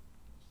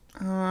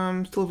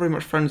 I'm still very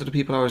much friends with the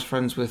people I was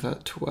friends with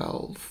at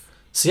 12.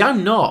 See,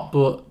 I'm not,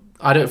 but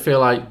I don't feel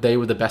like they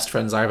were the best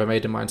friends I ever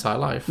made in my entire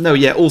life. No,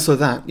 yeah, also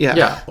that. Yeah.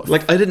 Yeah.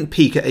 Like, I didn't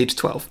peak at age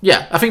 12.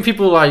 Yeah, I think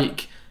people,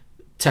 like,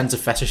 tend to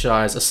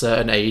fetishize a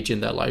certain age in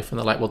their life, and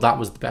they're like, well, that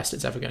was the best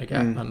it's ever going to get.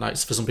 And, like,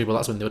 for some people,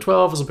 that's when they were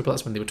 12, for some people,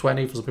 that's when they were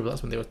 20, for some people,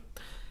 that's when they were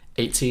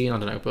 18, I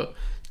don't know. But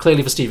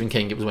clearly for Stephen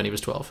King, it was when he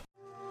was 12.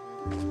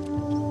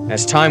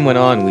 As time went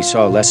on, we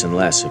saw less and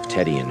less of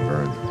Teddy and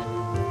Vern,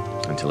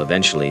 until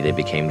eventually they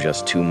became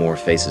just two more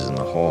faces in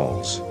the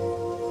halls.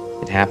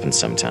 It happens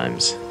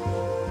sometimes.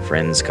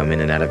 Friends come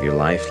in and out of your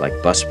life like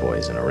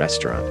busboys in a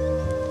restaurant.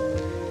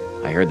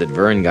 I heard that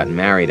Vern got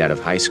married out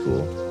of high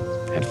school,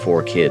 had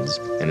 4 kids,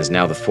 and is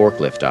now the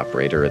forklift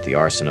operator at the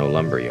Arsenault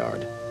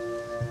lumberyard.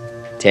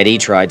 Teddy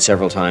tried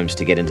several times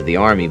to get into the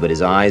army, but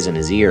his eyes and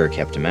his ear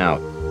kept him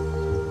out.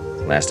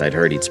 Last I'd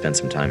heard, he'd spent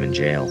some time in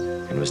jail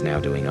and was now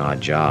doing odd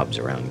jobs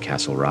around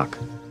Castle Rock.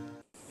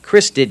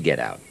 Chris did get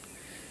out.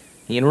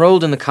 He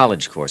enrolled in the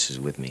college courses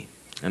with me,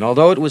 and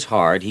although it was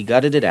hard, he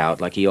gutted it out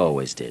like he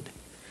always did.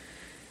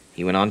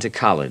 He went on to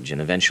college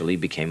and eventually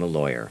became a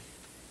lawyer.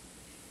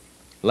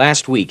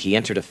 Last week, he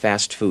entered a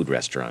fast food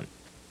restaurant.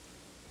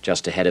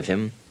 Just ahead of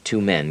him, 2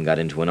 men got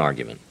into an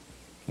argument.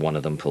 One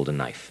of them pulled a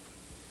knife.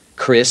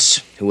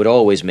 Chris, who had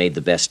always made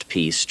the best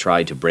piece,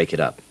 tried to break it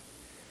up.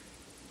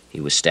 He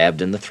was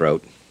stabbed in the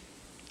throat.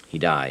 He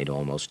died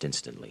almost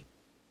instantly.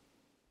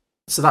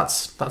 So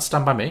that's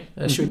Stand By Me.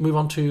 Should we move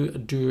on to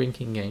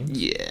drinking games?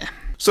 Yeah.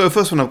 So the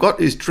first one I've got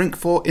is Drink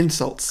for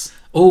Insults.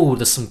 Oh,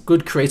 there's some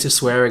good creative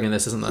swearing in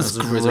this, isn't there? That's As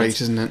a result. great,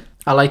 isn't it?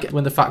 I like it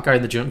when the fat guy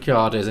in the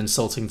junkyard is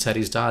insulting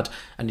Teddy's dad,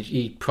 and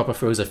he proper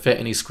throws a fit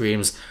and he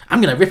screams, "I'm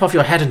going to rip off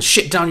your head and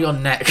shit down your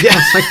neck." Yeah.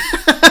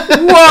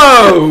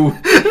 Whoa!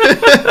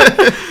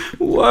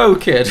 Whoa,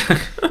 kid.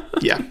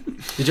 Yeah.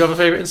 Did you have a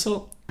favourite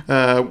insult?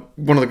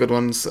 One of the good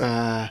ones, it's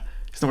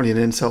not really an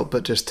insult,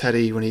 but just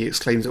Teddy, when he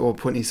exclaims at one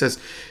point, he says,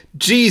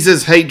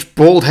 "Jesus hates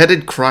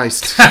bald-headed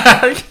Christ."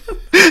 That's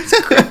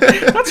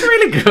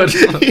really good.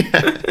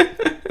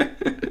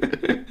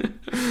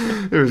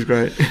 It was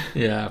great.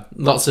 Yeah,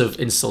 lots of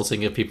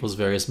insulting of people's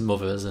various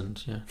mothers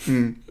and yeah.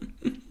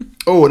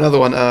 Oh, another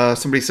one.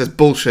 Somebody says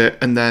bullshit,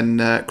 and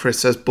then Chris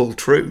says bull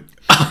true.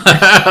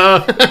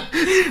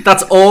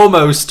 That's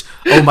almost,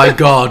 oh my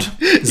god,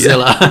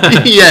 Zilla.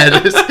 Yeah,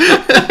 it is.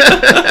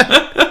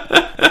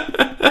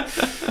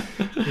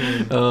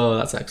 Oh,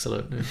 that's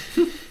excellent.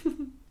 Yeah.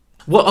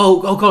 What?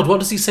 Oh god, what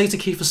does he say to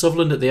Kiefer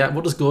Sutherland at the end?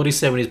 What does Gordy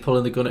say when he's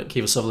pulling the gun at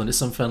Kiefer Sutherland? It's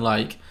something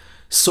like,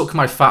 "Suck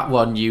my fat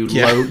one, you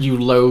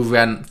low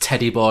rent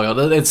teddy boy."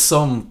 Or it's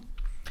some.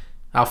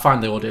 I'll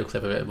find the audio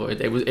clip of it,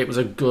 but it was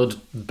a good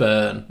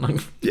burn.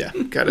 Yeah,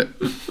 got it.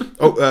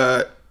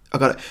 Oh, I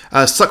got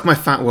it. "Suck my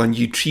fat one,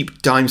 you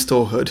cheap dime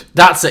store hood."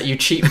 That's it, you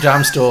cheap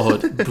damn store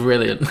hood.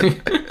 Brilliant.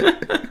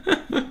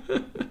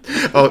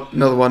 Oh,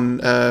 another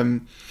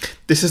one.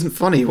 "This isn't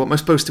funny. What am I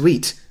supposed to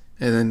eat?"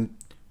 And then,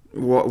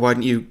 "Why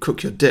didn't you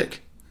cook your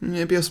dick?"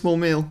 "It'd be a small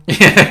meal."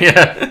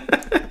 Yeah.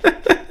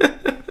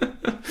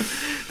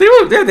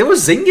 They were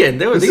zinging.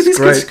 These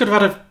guys could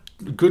have had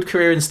a good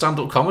career in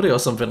stand-up comedy or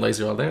something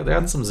later on. They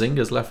had some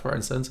zingers left, right,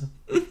 and centre.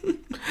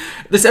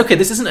 This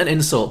isn't an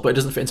insult, but it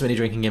doesn't fit into any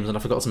drinking games, and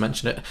I forgot to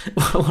mention it.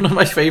 One of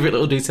my favourite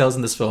little details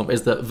in this film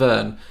is that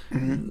Vern,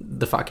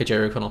 the fat kid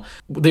Jerry O'Connell,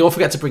 they all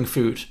forget to bring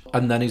food,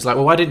 and then he's like,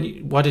 "Well, why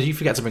did you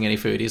forget to bring any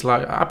food?" He's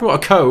like, "I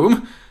brought a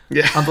comb."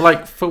 Yeah. And they're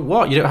like, "For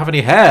what? You don't have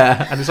any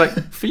hair." And he's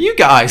like, "For you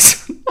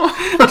guys."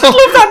 I just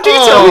love that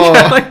detail.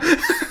 Like,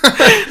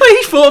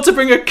 he thought to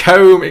bring a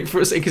comb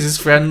because his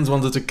friends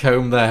wanted to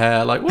comb their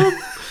hair. Like, what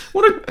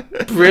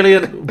a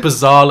brilliant,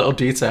 bizarre little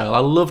detail. I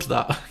loved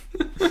that.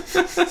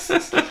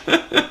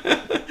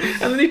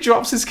 And then he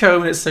drops his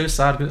comb and it's so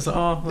sad because it's like,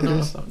 "Oh, no,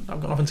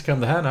 I've got nothing to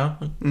comb the hair now."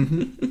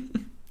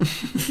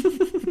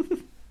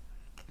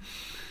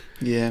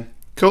 Yeah.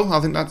 Cool. I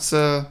think that's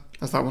that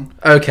one.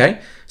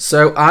 Okay,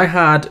 so I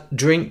had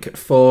drink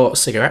for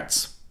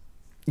cigarettes.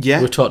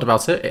 Yeah. We've talked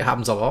about it. It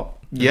happens a lot.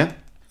 Yeah.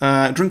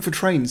 Drink for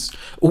trains.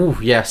 Oh,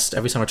 yes.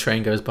 Every time a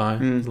train goes by,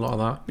 there's a lot of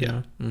that.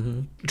 Yeah.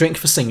 Drink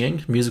for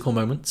singing, musical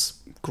moments.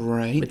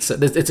 Great. It's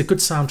a good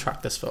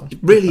soundtrack, this film. It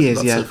really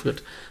is, yeah.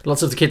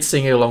 Lots of the kids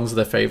singing along to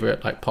their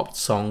favourite like pop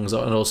songs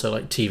and also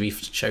like TV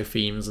show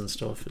themes and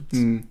stuff.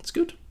 It's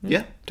good.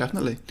 Yeah,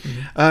 definitely.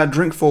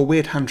 Drink for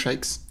weird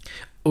handshakes.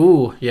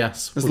 Oh,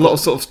 yes. There's a lot of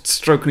sort of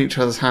stroking each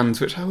other's hands,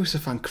 which I always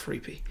find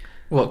creepy.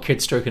 What,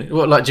 kids stroking?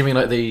 What, like, do you mean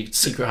like the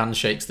secret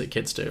handshakes that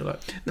kids do? Like,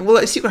 well,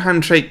 like a secret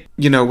handshake,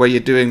 where you're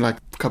doing like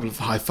a couple of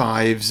high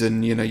fives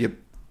and you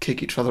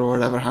kick each other or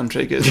whatever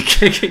handshake is.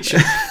 kick each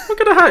other. What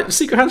kind of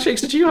secret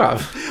handshakes did you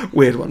have?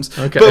 Weird ones.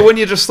 Okay. But when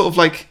you're just sort of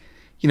like,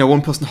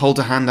 one person holds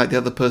a hand like the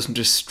other person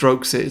just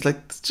strokes it,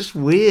 it's just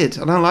weird.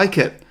 I don't like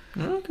it.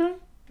 Okay.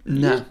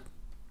 No.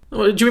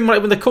 What, do you mean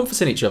like when they're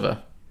comforting each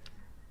other?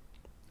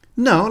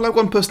 No, like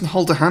one person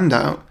holds a hand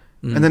out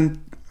and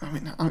then,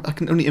 I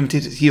can only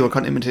imitate it to you, I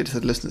can't imitate it to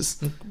the listeners.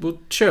 Well,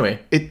 show me.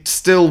 It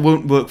still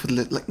won't work for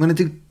the like when I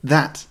do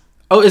that.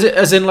 Oh, is it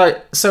as in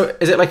like, so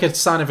is it like a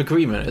sign of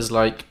agreement? Is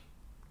like...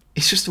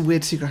 It's just a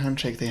weird secret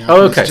handshake they have.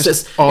 Oh, okay. It's,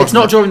 just it's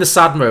not during the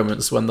sad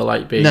moments when they're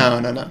like being no.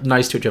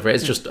 nice to each other.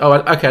 It's just,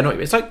 okay, I know what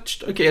you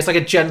mean. It's like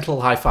a gentle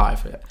high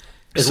five.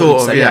 Is sort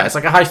what of, say. yeah. It's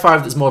like a high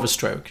five that's more of a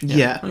stroke.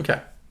 Yeah. Okay.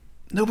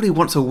 Nobody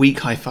wants a weak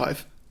high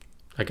five.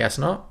 I guess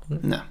not.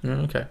 No.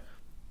 Okay.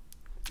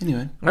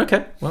 Anyway.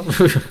 Okay. Well,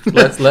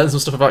 let's learn some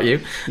stuff about you.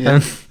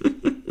 Yeah.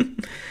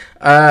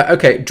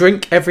 Okay.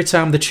 Drink every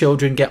time the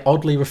children get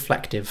oddly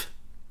reflective.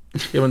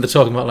 When they're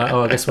talking about like,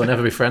 I guess we'll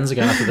never be friends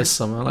again after this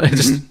summer. Like,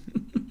 just...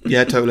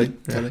 Yeah, totally.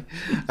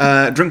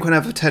 Drink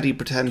whenever Teddy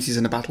pretends he's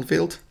in a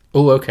battlefield.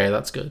 Oh, okay,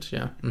 that's good.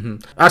 Yeah.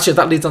 Actually,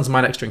 that leads on to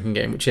my next drinking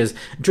game, which is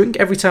drink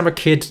every time a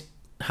kid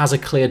has a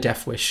clear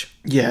death wish.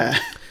 Yeah,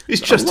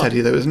 it's just Teddy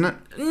though, isn't it?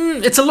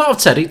 It's a lot of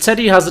Teddy.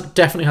 Teddy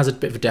definitely has a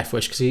bit of a death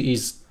wish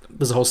because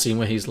there's a whole scene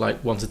where he's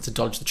like wanted to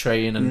dodge the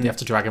train and they have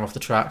to drag him off the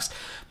tracks.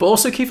 But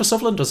also Kiefer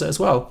Sutherland does it as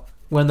well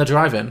when they're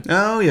driving.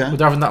 Oh yeah,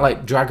 they're having that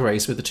like drag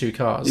race with the two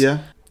cars. Yeah,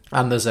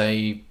 and there's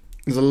a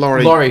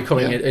lorry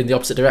coming in the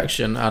opposite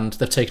direction, and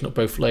they've taken up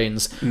both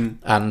lanes.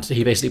 And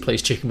he basically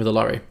plays chicken with the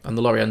lorry, and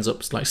the lorry ends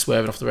up like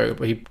swerving off the road,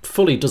 but he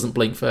fully doesn't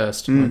blink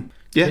first.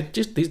 Yeah,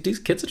 these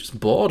kids are just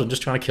bored and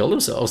just trying to kill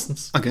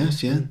themselves. I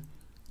guess, yeah.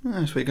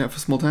 That's what you get for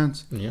small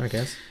towns. Yeah, I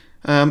guess.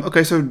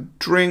 Okay, so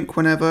drink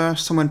whenever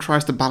someone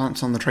tries to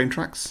balance on the train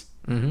tracks.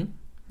 You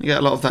get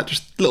a lot of that,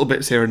 just little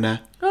bits here and there.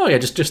 Oh yeah,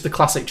 just the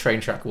classic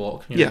train track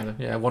walk.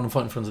 Yeah, one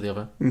foot in front of the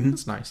other.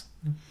 That's nice.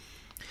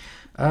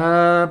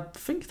 I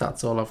think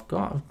that's all I've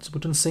got.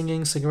 We've done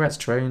singing, cigarettes,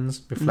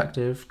 trains,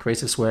 reflective,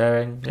 creative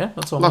swearing. Yeah,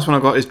 that's all. Last one I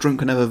got is drink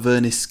whenever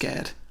Vern is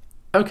scared.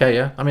 Okay,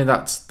 yeah. I mean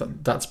that's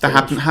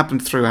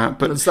happened throughout,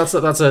 but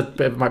that's a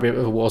bit, might be a bit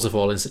of a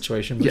waterfalling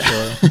situation. But yeah.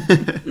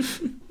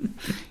 Sure.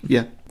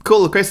 Yeah.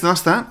 Cool. Okay, so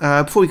that's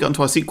that. Before we get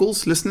onto our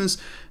sequels, listeners,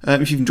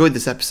 if you've enjoyed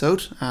this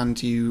episode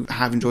and you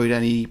have enjoyed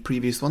any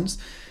previous ones,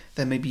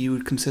 then maybe you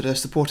would consider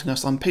supporting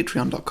us on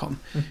patreon.com.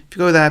 If you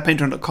go there,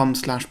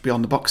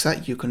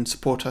 patreon.com/beyondtheboxset, you can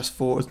support us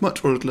for as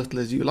much or as little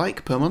as you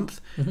like per month.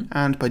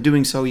 And by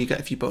doing so, you get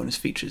a few bonus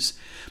features.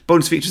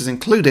 Bonus features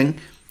including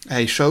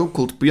a show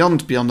called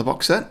Beyond the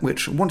Box Set,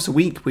 which once a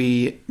week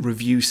we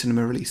review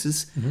cinema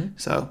releases.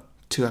 So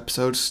 2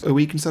 episodes a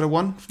week instead of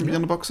 1 from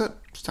Beyond the Box Set.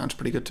 Sounds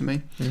pretty good to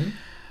me.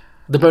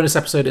 The bonus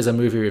episode is a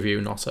movie review,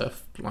 not a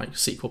like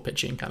sequel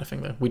pitching kind of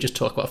thing, though. We just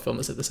talk about a film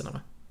that's at the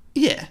cinema.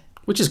 Yeah.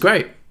 Which is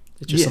great.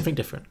 It's just something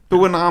different. But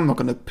when I'm not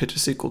going to pitch a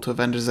sequel to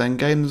Avengers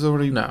Endgame, there's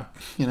already... No.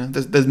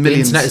 There's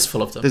millions. The internet is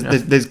full of them.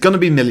 There's going to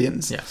be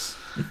millions. Yes.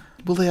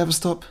 Will they ever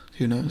stop?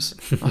 Who knows?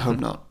 I hope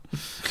not.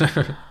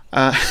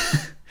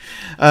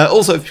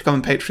 Also, if you become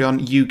a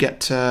Patreon, you get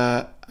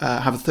to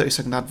have a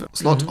 30-second advert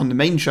slot on the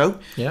main show.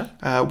 Yeah.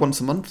 Once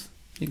a month,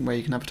 where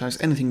you can advertise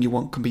anything you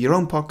want. Can be your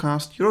own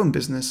podcast, your own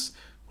business,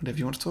 whatever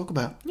you want to talk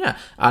about. Yeah,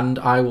 and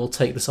I will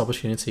take this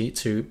opportunity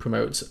to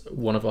promote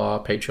one of our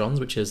patrons,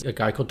 which is a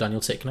guy called Daniel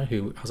Tickner,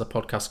 who has a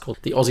podcast called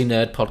the Aussie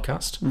Nerd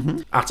Podcast,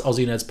 at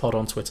Aussie Nerds Pod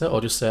on Twitter,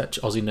 or just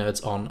search Aussie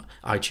Nerds on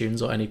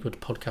iTunes or any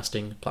good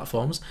podcasting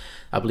platforms.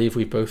 I believe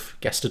we've both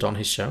guested on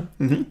his show.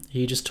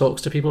 He just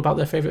talks to people about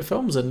their favourite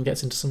films and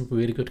gets into some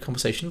really good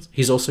conversations.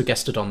 He's also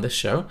guested on this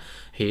show.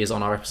 He is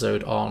on our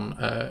episode on,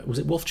 was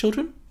it Wolf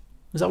Children?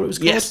 Is that what it was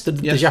called? Yes. The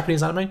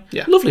Japanese anime?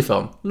 Yeah. Lovely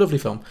film.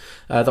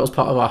 That was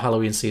part of our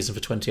Halloween season for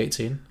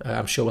 2018.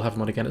 I'm sure we'll have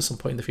him on again at some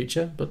point in the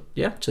future. But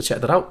yeah, so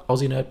check that out.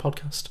 Aussie Nerd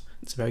Podcast.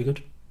 It's very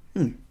good.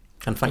 And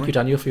thank you,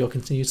 Daniel, for your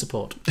continued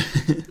support.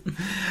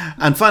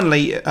 And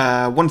finally,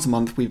 once a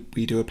month, we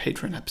do a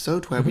Patreon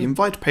episode where we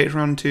invite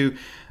Patreon to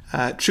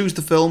choose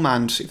the film,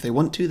 and if they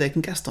want to, they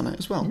can guest on it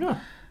as well.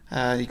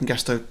 Yeah. You can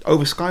guest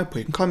over Skype, or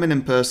you can come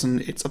in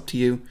person. It's up to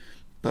you.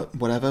 But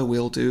whatever,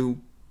 we'll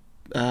do...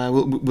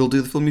 We'll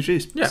do the film you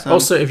choose. Yeah. So,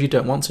 also, if you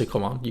don't want to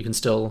come on, you can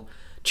still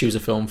choose a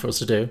film for us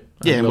to do.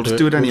 Yeah, we'll just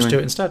do it anyway. We'll just do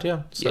it instead.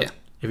 Yeah. So if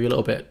you're a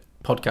little bit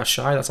podcast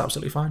shy, that's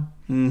absolutely fine.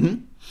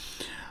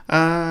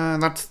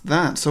 That's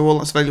that. So all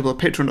that's available at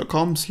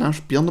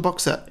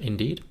patreon.com/beyondtheboxset.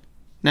 Indeed.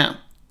 Now,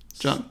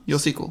 John, your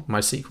sequel. My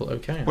sequel,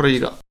 okay. What do you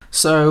got?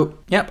 So,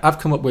 yep, I've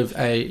come up with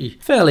a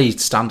fairly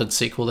standard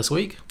sequel this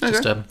week. Okay.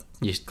 Just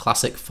your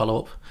classic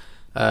follow-up.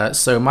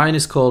 So mine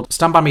is called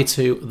Stand By Me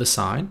 2, The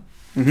Sign,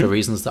 for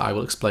reasons that I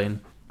will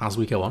explain as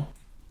we go on.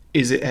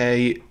 Is it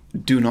a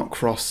do not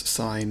cross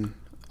sign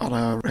on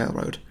a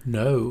railroad?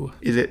 No.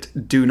 Is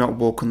it do not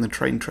walk on the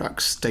train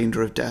tracks,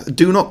 danger of death?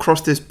 Do not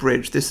cross this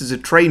bridge. This is a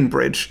train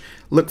bridge.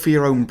 Look for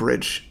your own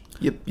bridge,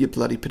 you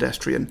bloody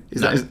pedestrian.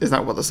 Is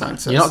that what the sign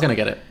says? You're not going to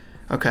get it.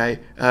 Okay.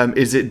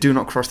 Is it do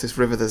not cross this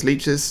river, there's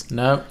leeches?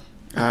 No.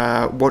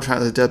 Watch out,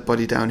 there's a dead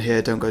body down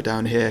here, don't go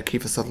down here,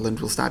 Kiefer Sutherland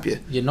will stab you.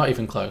 You're not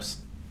even close.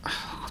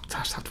 I'll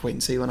just have to wait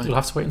and see when I... You'll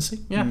have to wait and see.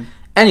 Yeah.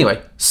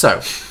 Anyway,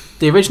 so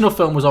the original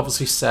film was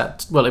obviously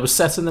set... Well, it was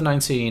set in the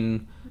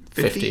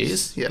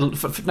 1950s. Yeah.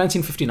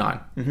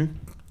 1959.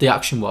 The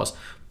action was.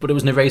 But it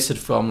was narrated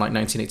from like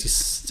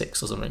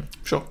 1986 or something.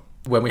 Sure.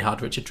 When we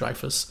had Richard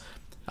Dreyfuss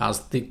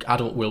as the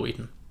adult Will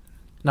Wheaton.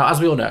 Now,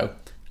 as we all know,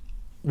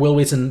 Will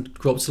Wheaton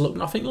grew up to look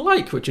nothing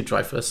like Richard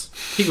Dreyfuss.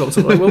 He grew up to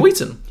look like Will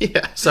Wheaton.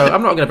 Yeah. So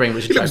I'm not going to bring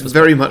Richard He looks Dreyfuss.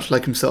 very much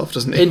like himself,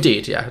 doesn't he?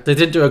 Indeed, yeah. They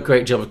did do a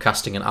great job of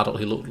casting an adult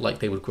who looked like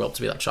they would grow up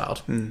to be that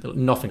child. They look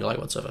nothing alike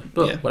whatsoever.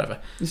 But Yeah. whatever.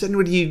 Is there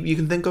anybody you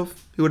can think of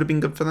who would have been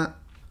good for that?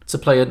 To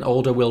play an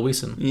older Will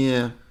Wheaton.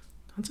 Yeah.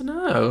 I don't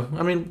know.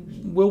 I mean,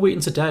 Will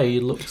Wheaton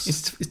today looks...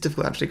 It's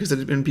difficult, actually, because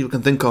the people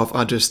can think of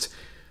are just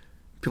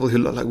people who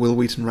look like Will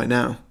Wheaton right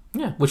now.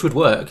 Yeah, which would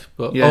work.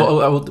 But, Yeah.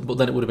 but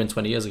then it would have been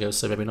 20 years ago,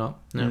 so maybe not.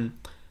 Yeah.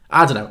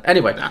 I don't know.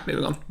 Anyway,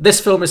 Moving on. this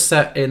film is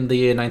set in the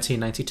year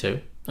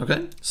 1992.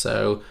 Okay.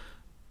 So,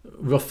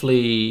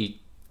 roughly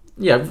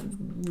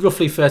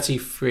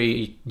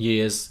 33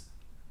 years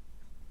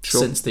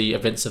Sure. since the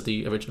events of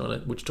the original,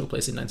 which took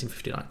place in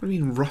 1959. What do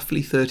you mean,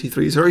 roughly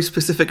 33? It's a very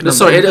specific No, number.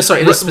 sorry, it is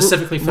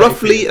specifically 33.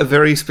 Roughly a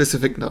very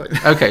specific number.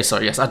 Okay,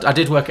 sorry, yes, I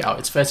did work it out.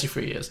 It's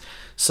 33 years.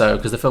 So,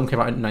 because the film came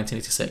out in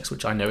 1986,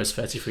 which I know is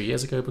 33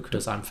 years ago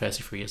because I'm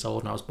 33 years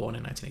old and I was born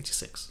in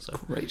 1986. So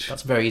Great.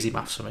 that's very easy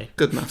maths for me.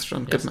 Good maths,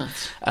 John. Yes. Good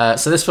maths.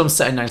 So this film's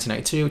set in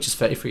 1992, which is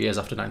 33 years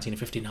after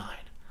 1959.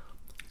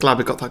 Glad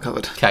we got that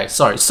covered. Okay,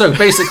 sorry. So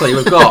basically,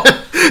 we've got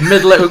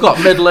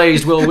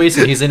middle-aged Will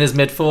Wheaton. He's in his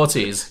mid-40s.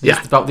 He's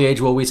Yeah. about the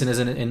age Will Wheaton is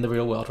in the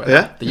real world right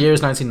Yeah. now. The year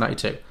is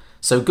 1992.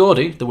 So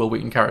Gordy, the Will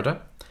Wheaton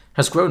character,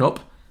 has grown up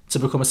to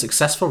become a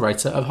successful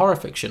writer of horror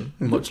fiction,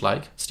 much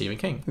like Stephen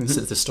King.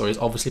 Since this story is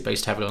obviously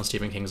based heavily on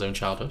Stephen King's own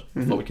childhood,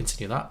 before we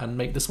continue that and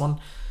make this one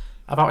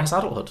about his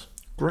adulthood.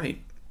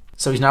 Great.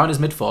 So he's now in his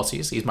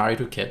mid-40s. He's married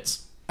with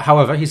kids.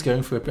 However, he's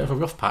going through a bit of a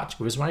rough patch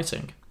with his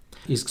writing.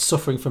 He's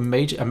suffering from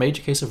a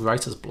major case of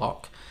writer's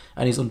block,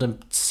 and he's under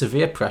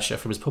severe pressure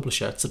from his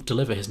publisher to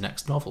deliver his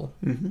next novel.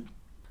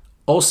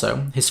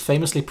 Also, his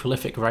famously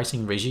prolific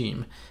writing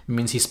regime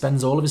means he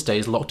spends all of his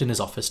days locked in his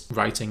office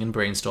writing and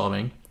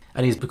brainstorming,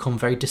 and he's become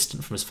very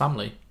distant from his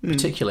family,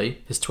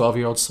 particularly his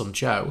 12-year-old son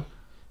Joe,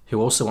 who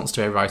also wants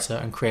to be a writer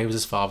and craves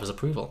his father's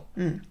approval.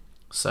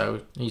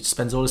 So he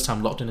spends all his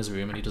time locked in his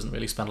room, and he doesn't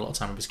really spend a lot of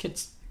time with his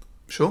kids.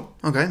 Sure.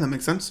 Okay, that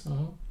makes sense.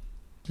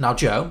 Now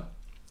Joe,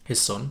 his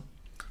son,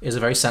 is a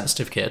very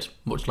sensitive kid,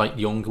 much like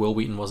young Will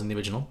Wheaton was in the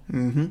original,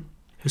 who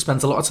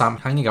spends a lot of time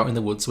hanging out in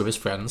the woods with his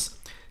friends,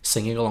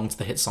 singing along to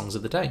the hit songs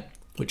of the day,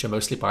 which are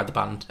mostly by the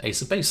band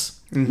Ace of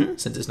Base,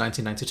 since it's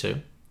 1992,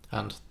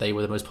 and they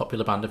were the most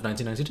popular band of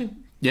 1992.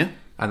 Yeah.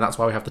 And that's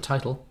why we have the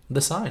title, The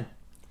Sign,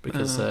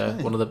 because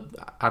one of the...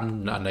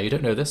 And I know you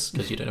don't know this,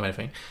 because you don't know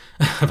anything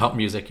about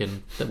music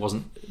and that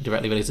wasn't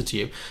directly related to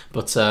you,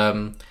 but...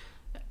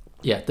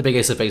 yeah, the big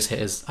Ace of Base hit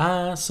is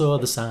I saw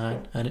the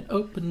sign and it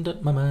opened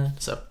up my mind.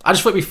 So I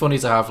just thought it'd be funny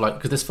to have, like,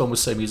 because this film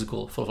was so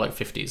musical, full of like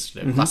 50s,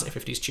 classic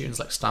 50s tunes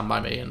like Stand By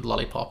Me and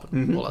Lollipop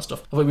and all that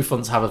stuff. I thought it'd be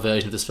fun to have a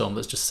version of this film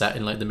that's just set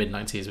in like the mid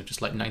 90s with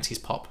just like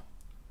 90s pop.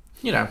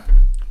 You know,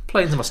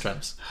 playing to my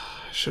strengths.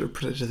 I should have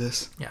predicted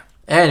this. Yeah.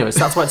 Anyways,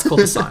 that's why it's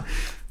called The Sign.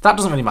 That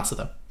doesn't really matter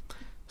though.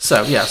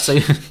 So yeah, so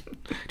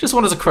just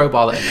wanted to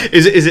crowbar that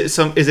in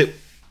there. Is it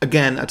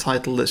again a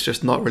title that's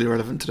just not really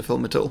relevant to the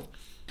film at all?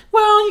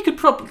 Well, you could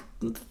probably...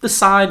 The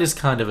Sign is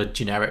kind of a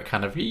generic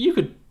kind of... You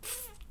could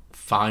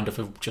find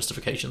other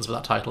justifications for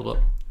that title, but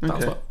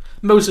that's Okay.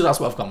 mostly that's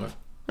what I've gone with.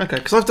 Okay,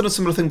 because I've done a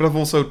similar thing, but I've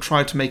also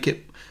tried to make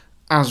it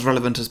as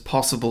relevant as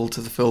possible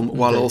to the film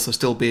while Okay. also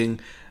still being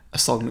a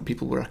song that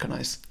people will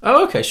recognise.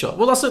 Oh, okay, sure.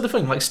 Well, that's the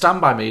thing. Like, Stand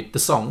By Me, the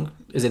song,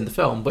 is in the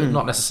film, but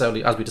not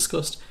necessarily, as we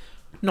discussed,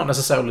 not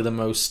necessarily the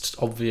most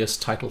obvious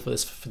title for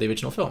the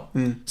original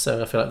film.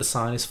 So I feel like The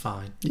Sign is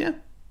fine. Yeah.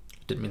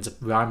 Didn't mean to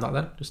rhyme that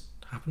then. Just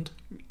happened.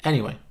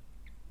 Anyway.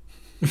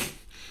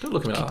 Don't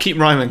look at me like that. Keep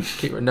rhyming.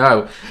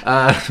 No.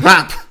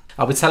 Rap!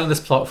 I'll be telling this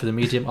plot through the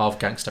medium of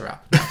gangster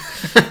rap.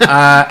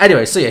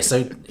 Anyway,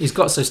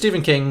 so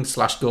Stephen King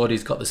 /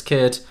 Gordy's got this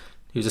kid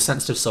who's a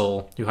sensitive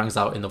soul who hangs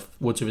out in the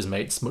woods with his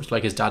mates, much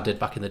like his dad did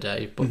back in the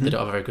day, but they don't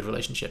have a very good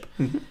relationship.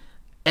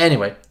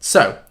 Anyway,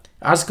 so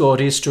as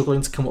Gordy is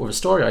struggling to come up with a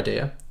story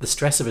idea, the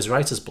stress of his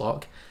writer's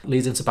block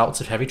leads into bouts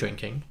of heavy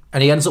drinking,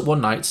 and he ends up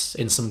one night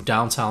in some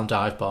downtown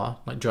dive bar,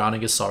 like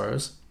drowning his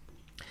sorrows.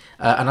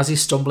 And as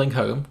he's stumbling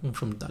home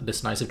from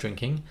this night of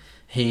drinking,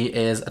 he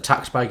is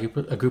attacked by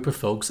a group of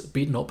thugs,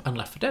 beaten up and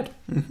left for dead.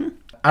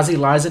 As he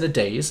lies in a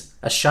daze,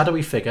 a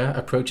shadowy figure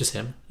approaches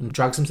him and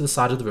drags him to the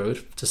side of the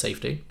road to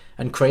safety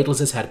and cradles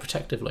his head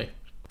protectively.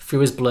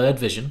 Through his blurred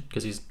vision,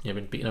 because he's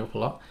been beaten up a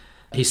lot,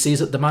 he sees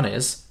that the man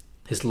is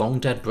his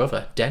long-dead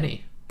brother,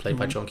 Denny, played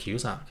by John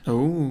Cusack. Oh.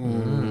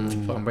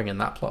 I'm bringing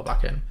that plot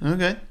back in.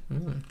 Okay.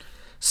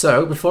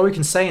 So, before he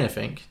can say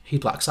anything, he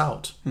blacks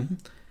out.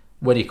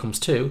 When he comes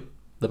to,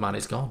 the man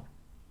is gone.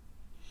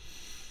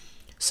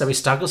 So he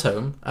staggers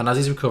home, and as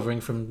he's recovering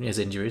from his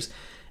injuries,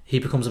 he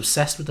becomes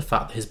obsessed with the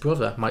fact that his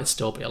brother might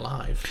still be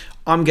alive.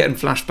 I'm getting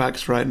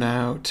flashbacks right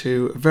now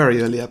to a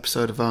very early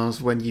episode of ours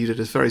when you did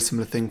a very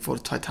similar thing for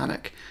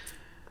Titanic.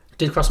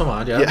 Did cross my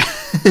mind, yeah.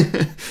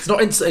 It's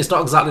not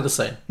exactly the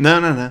same.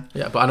 No.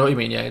 Yeah, but I know what you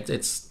mean. Yeah,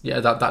 it's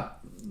that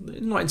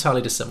not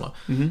entirely dissimilar.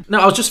 No,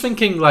 I was just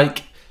thinking,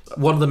 like,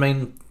 one of the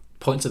main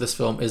points of this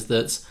film is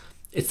that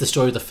it's the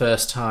story of the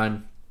first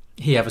time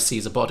he ever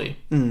sees a body.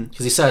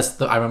 Because he says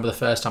that I remember the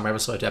first time I ever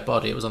saw a dead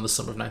body, it was on the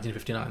summer of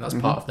 1959. That's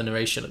part of the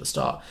narration at the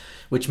start,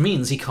 which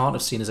means he can't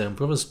have seen his own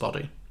brother's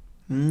body.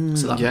 So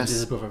that means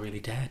his brother really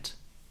dead.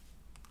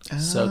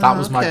 So that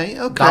was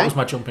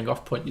my jumping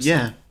off point. You see.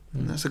 Yeah,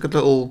 that's a good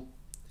little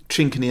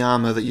chink in the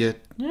armour that you're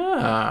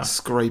Yeah,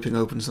 scraping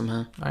open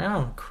somehow. I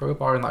am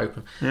crowbarring that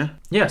open. Yeah.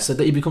 Yeah, so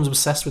that he becomes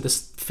obsessed with this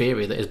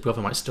theory that his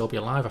brother might still be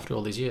alive after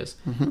all these years.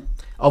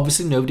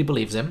 Obviously, nobody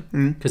believes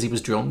him because he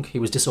was drunk, he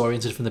was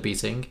disoriented from the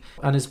beating,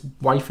 and his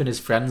wife and his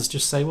friends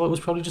just say, well, it was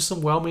probably just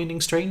some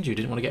well-meaning stranger who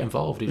didn't want to get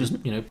involved. He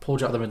just,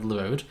 pulled you out of the middle of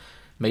the road,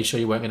 made sure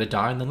you weren't going to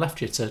die, and then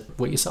left you to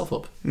wake yourself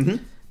up.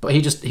 But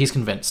he's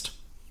convinced.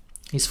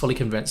 He's fully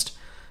convinced.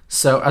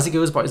 So as he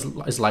goes about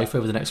his life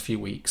over the next few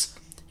weeks,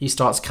 he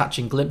starts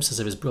catching glimpses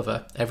of his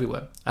brother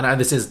everywhere. And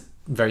this is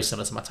very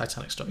similar to my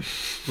Titanic story.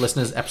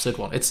 Listeners, episode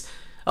 1. It's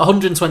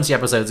 120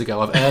 episodes ago.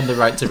 I've earned the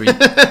right to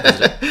revisit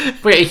it.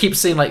 But yeah, he keeps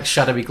seeing like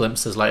shadowy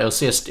glimpses. Like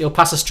he'll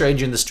pass a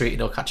stranger in the street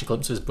and he'll catch a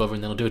glimpse of his brother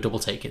and then he'll do a double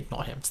take. It's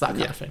not him. It's that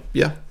kind of thing.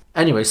 Yeah.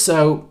 Anyway,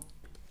 so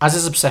as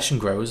his obsession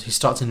grows, he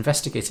starts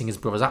investigating his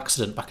brother's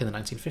accident back in the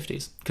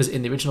 1950s. Because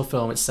in the original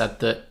film, it said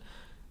that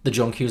the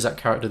John Cusack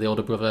character, the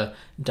older brother,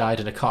 died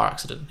in a car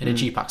accident, in a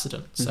Jeep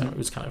accident. So it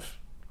was kind of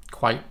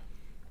quite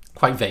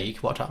vague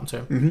what happened to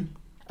him.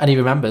 And he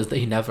remembers that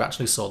he never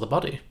actually saw the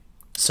body.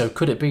 So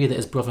could it be that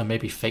his brother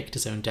maybe faked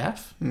his own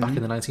death back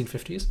in the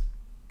 1950s?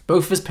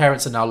 Both of his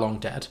parents are now long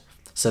dead,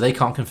 so they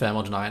can't confirm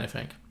or deny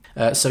anything.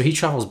 So he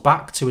travels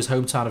back to his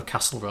hometown of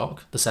Castle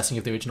Rock, the setting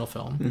of the original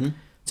film,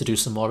 to do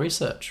some more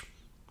research.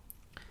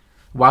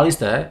 While he's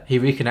there, he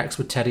reconnects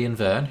with Teddy and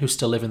Vern, who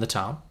still live in the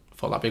town.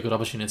 Thought that'd be a good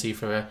opportunity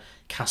for a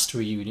cast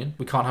reunion.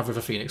 We can't have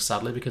River Phoenix,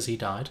 sadly, because he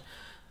died.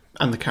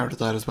 And the character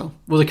died as well.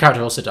 Well, the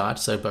character also died,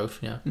 so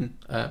both, yeah.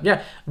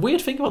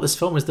 Weird thing about this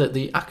film is that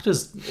the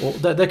actors,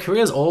 their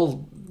careers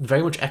all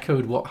very much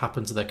echoed what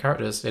happened to their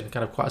characters in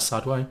kind of quite a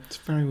sad way. It's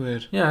very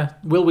weird. Yeah,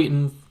 Will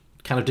Wheaton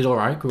kind of did all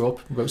right, grew up,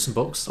 wrote some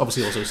books,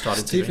 obviously also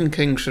started Stephen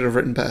King should have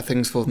written better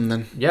things for them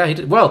then. Yeah, he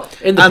did. Well,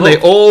 in the and book...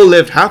 they all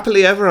lived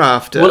happily ever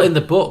after. Well, in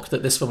the book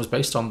that this film was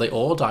based on, they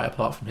all die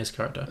apart from his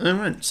character. Oh,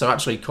 right. So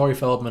actually, Corey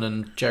Feldman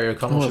and Jerry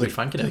O'Connell should be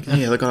thanking him.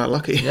 Yeah, they got out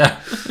lucky. Yeah.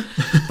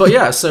 But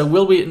yeah, so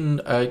Will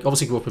Wheaton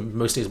obviously grew up and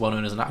mostly is well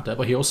known as an actor,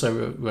 but he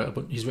also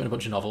he's written a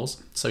bunch of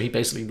novels, so he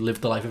basically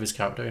lived the life of his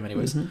character in many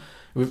ways.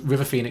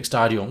 River Phoenix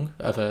died young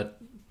of a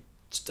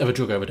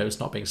drug overdose,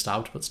 not being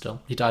stabbed, but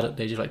still. He died at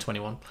the age of like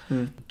 21.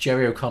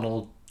 Jerry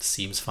O'Connell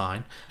seems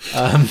fine.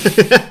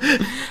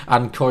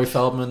 And Corey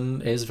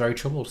Feldman is very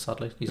troubled,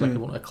 sadly. He's like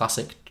a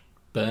classic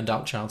burned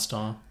out child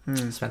star.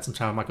 Spent some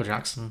time with Michael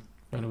Jackson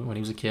when he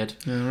was a kid.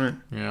 Yeah, right.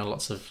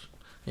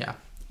 Yeah,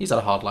 he's had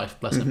a hard life,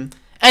 bless him.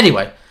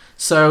 Anyway,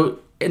 so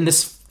in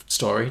this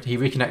story, he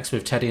reconnects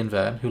with Teddy and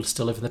Vern, who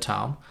still live in the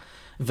town.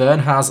 Vern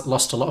has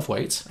lost a lot of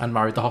weight and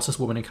married the hottest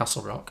woman in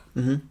Castle Rock.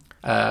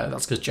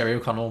 That's because Jerry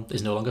O'Connell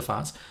is no longer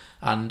fat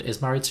and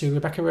is married to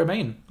Rebecca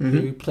Romijn,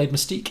 who played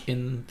Mystique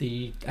in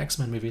the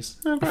X-Men movies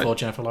before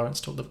Jennifer Lawrence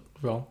took the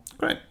role.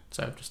 Great.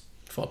 So just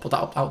thought I'd put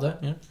that out there,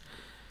 yeah.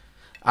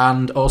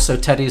 And also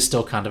Teddy is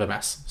still kind of a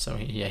mess. So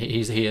he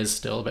is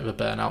still a bit of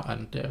a burnout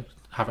and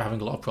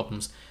having a lot of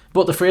problems.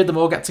 But the three of them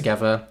all get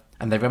together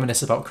and they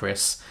reminisce about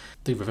Chris,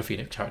 the River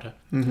Phoenix character.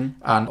 And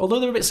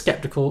although they're a bit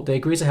sceptical, they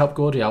agree to help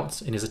Gordy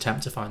out in his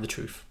attempt to find the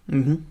truth.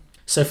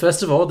 So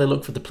first of all, they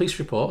look for the police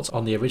report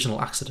on the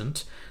original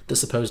accident that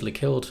supposedly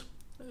killed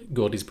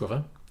Gordy's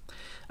brother.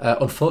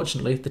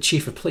 Unfortunately, the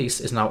chief of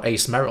police is now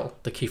Ace Merrill,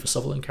 the Kiefer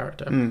Sutherland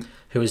character,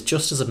 who is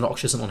just as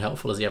obnoxious and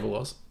unhelpful as he ever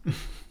was.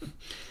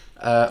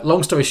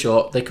 Long story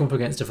short, they come up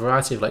against a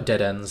variety of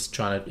dead ends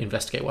trying to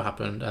investigate what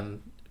happened,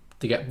 and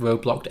they get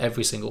roadblocked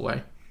every single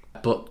way.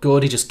 But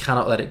Gordy just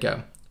cannot let it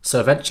go. So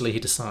eventually he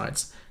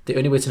decides the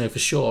only way to know for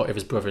sure if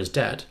his brother is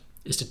dead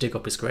is to dig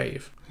up his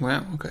grave.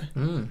 Wow, okay.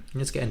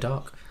 It's getting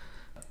dark.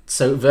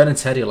 So Vern and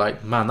Teddy are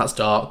like, man, that's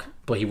dark,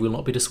 but he will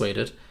not be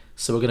dissuaded.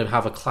 So we're going to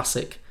have a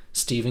classic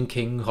Stephen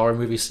King horror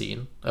movie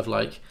scene of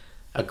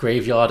a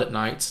graveyard at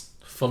night,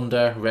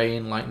 thunder,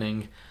 rain,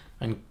 lightning,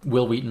 and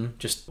Will Wheaton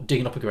just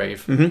digging up a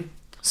grave.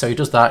 So he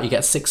does that, he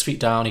gets 6 feet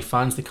down, he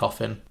finds the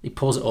coffin, he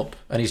pulls it up,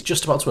 and he's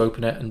just about to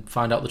open it and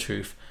find out the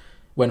truth,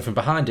 when from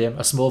behind him,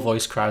 a small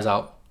voice cries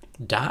out,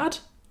 "Dad?"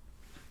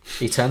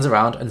 He turns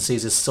around and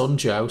sees his son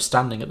Joe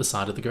standing at the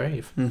side of the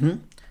grave. Mm-hmm.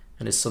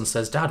 And his son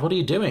says, "Dad, what are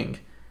you doing?"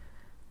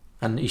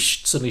 And he's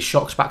suddenly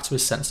shocked back to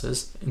his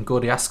senses, and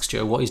Gordy asks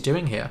Joe what he's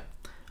doing here.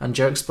 And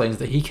Joe explains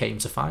that he came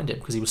to find him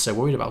because he was so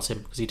worried about him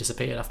because he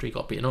disappeared after he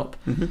got beaten up.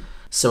 Mm-hmm.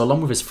 So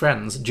along with his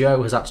friends,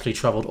 Joe has actually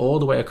travelled all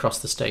the way across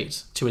the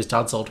state to his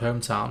dad's old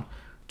hometown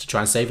to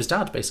try and save his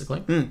dad,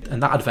 basically.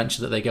 And that adventure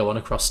that they go on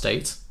across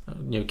state,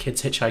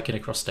 kids hitchhiking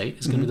across state,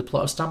 is going to be the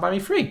plot of Stand By Me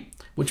 3,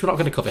 which we're not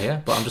going to cover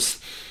here, but I'm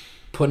just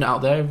putting it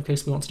out there in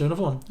case we want to do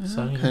another one.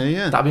 So,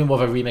 yeah. That'd be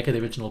more of a remake of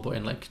the original, but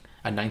in like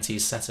a 90s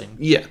setting.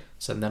 Yeah.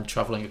 So them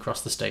travelling across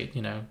the state,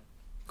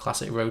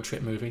 classic road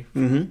trip movie.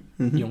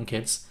 Young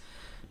kids.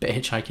 Bit of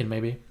hitchhiking,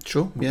 maybe.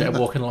 Sure. Yeah. Bit of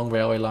walking along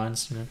railway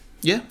lines,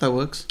 Yeah, that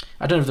works.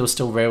 I don't know if there were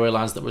still railway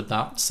lines that were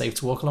that safe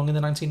to walk along in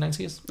the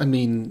 1990s. I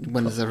mean,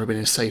 when has there ever been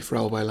a safe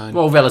railway line?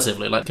 Well,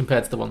 relatively, like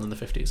compared to the ones in the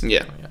 50s.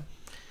 Yeah.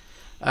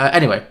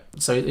 Anyway,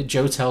 so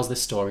Joe tells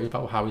this story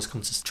about how he's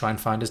come to try and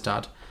find his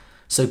dad.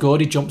 So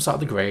Gordy jumps out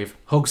of the grave,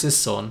 hugs his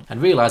son,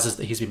 and realises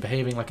that he's been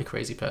behaving like a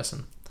crazy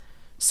person.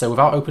 So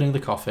without opening the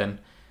coffin,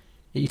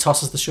 he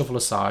tosses the shovel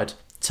aside,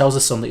 tells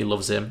his son that he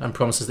loves him, and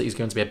promises that he's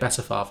going to be a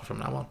better father from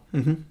now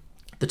on. Mm-hmm.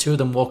 The two of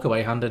them walk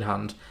away hand in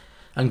hand,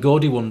 and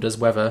Gordy wonders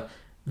whether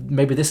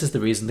maybe this is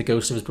the reason the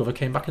ghost of his brother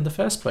came back in the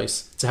first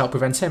place, to help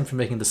prevent him from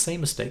making the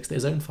same mistakes that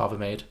his own father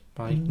made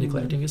by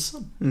neglecting his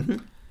son. Mm-hmm.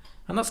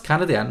 And that's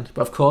kind of the end.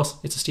 But of course,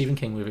 it's a Stephen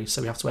King movie,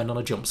 so we have to end on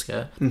a jump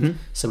scare. Mm-hmm.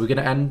 So we're going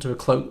to end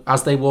to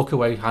as they walk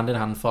away hand in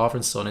hand, father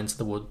and son, into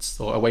the woods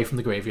or away from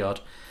the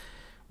graveyard.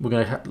 We're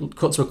going to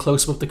cut to a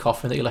close-up of the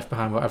coffin that you left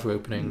behind without ever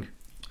opening,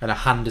 and a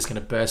hand is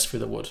going to burst through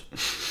the wood,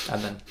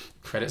 and then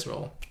credits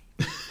roll.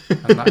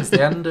 And that is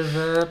the end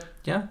of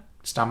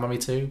Stand By Me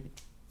 2.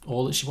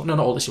 All That She Wants. No,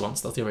 not All That She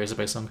Wants. That's the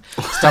Eraserhead song.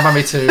 Stand By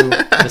Me 2.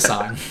 The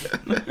Sign.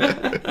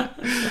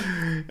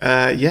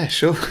 Yeah,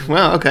 sure.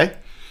 Wow. Okay.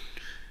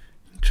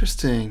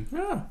 Interesting.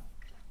 Yeah.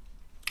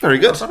 Very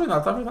good. I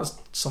think that's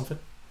something.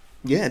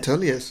 Yeah, it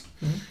totally is.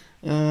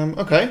 Mm-hmm.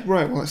 Okay.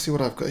 Right. Well, let's see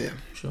what I've got here.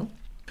 Sure.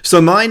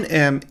 So mine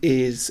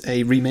is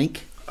a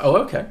remake. Oh,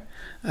 okay.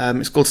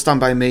 It's called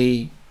Stand By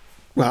Me.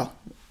 Well,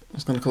 I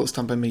was going to call it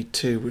Stand By Me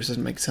 2, which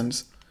doesn't make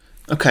sense.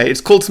 Okay,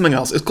 it's called something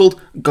else. It's called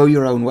Go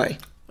Your Own Way.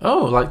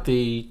 Oh, like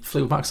the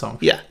Fleetwood Mac song?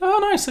 Yeah. Oh,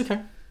 nice,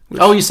 okay.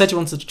 You said you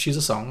wanted to choose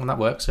a song, and that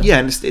works. Yeah,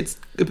 and it's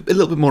a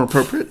little bit more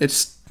appropriate.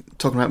 It's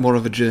talking about more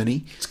of a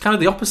journey. It's kind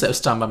of the opposite of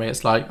Stand By Me.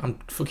 It's like,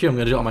 fuck you, I'm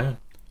going to do it on my own.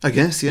 I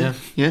guess, yeah.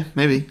 Yeah,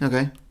 maybe.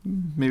 Okay.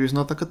 Maybe it's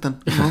not that good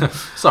then. Well,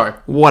 sorry.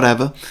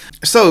 Whatever.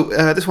 So,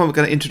 this one we're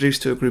going to introduce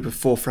to a group of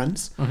 4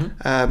 friends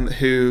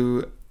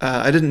who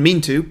I didn't mean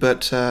to,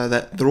 but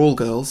they're all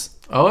girls.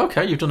 Oh,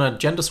 okay. You've done a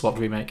gender swap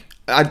remake.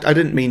 I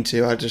didn't mean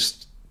to. I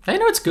just... Hey,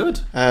 no, it's good.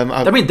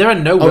 I mean, there are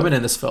no women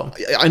in this film.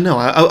 I know.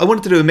 I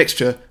wanted to do a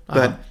mixture,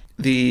 but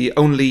the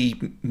only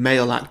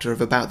male actor of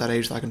about that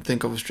age that I can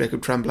think of is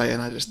Jacob Tremblay,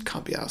 and I just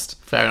can't be asked.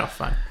 Fair enough,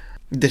 fine.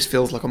 This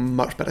feels like a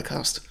much better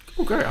cast.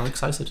 Oh, great. I'm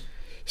excited.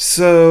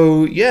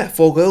 So, yeah,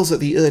 4 girls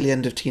at the early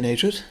end of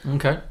teenagehood.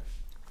 Okay.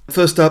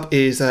 First up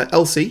is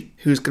Elsie,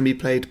 who's going to be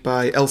played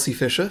by Elsie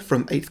Fisher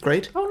from 8th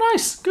grade. Oh,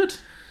 nice. Good.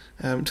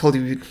 Told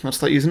you I'd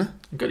start using her.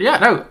 Good. Yeah,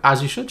 no,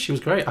 as you should. She was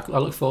great. I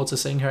look forward to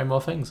seeing her in more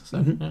things. So,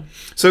 yeah.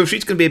 So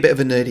she's going to be a bit of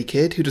a nerdy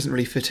kid who doesn't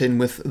really fit in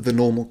with the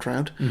normal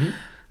crowd.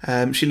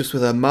 Mm-hmm. She lives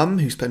with her mum,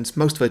 who spends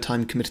most of her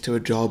time committed to her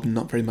job and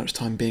not very much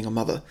time being a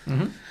mother.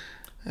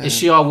 Mm-hmm. Is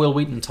she our Will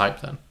Wheaton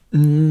type then?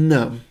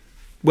 No.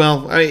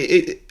 Well,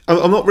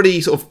 I'm not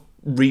really sort of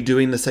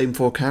redoing the same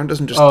 4 characters.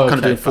 I'm just kind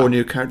of doing 4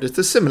 new characters.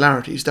 There's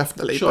similarities,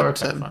 definitely. Sure,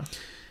 but, okay, fine.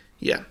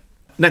 Yeah.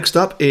 Next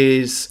up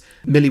is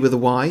Millie with a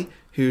Y,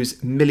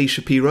 who's Millie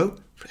Shapiro,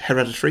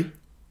 Hereditary.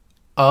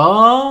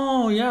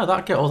 Oh, yeah,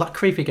 that girl. Oh, that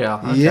creepy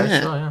girl. Okay,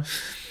 yeah. Sure,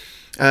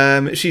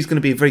 yeah. She's going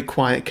to be a very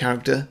quiet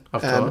character.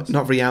 Of course.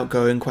 Not very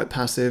outgoing, quite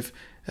passive.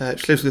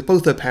 She lives with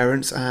both her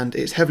parents, and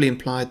it's heavily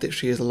implied that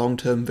she is a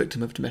long-term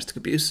victim of domestic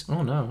abuse.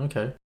 Oh, no,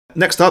 okay.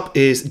 Next up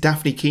is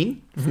Daphne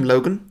Keane from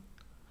Logan.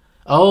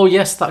 Oh,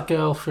 yes, that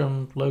girl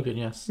from Logan,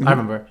 yes. I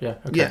remember her, yeah.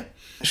 Okay. Yeah.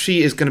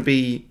 She is going to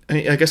be,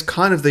 I guess,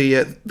 kind of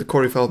the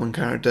Corey Feldman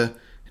character.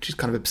 She's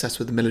kind of obsessed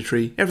with the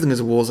military. Everything is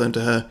a war zone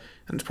to her,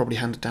 and it's probably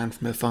handed down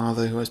from her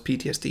father, who has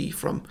PTSD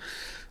from,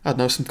 I don't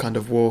know, some kind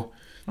of war.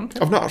 Okay.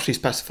 I've not actually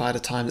specified a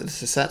time that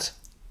this is set.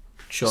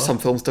 Sure. Some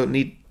films don't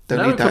need that.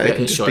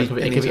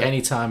 It could be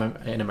any time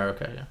in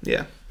America, yeah.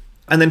 Yeah.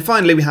 And then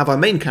finally, we have our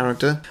main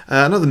character,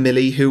 another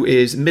Millie, who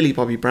is Millie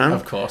Bobby Brown.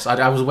 Of course.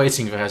 I was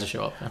waiting for her to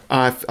show up. Yeah.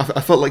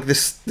 I felt like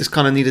this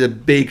kind of needed a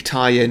big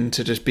tie-in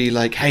to just be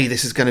like, hey,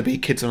 this is going to be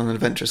Kids on an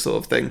Adventure sort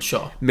of thing.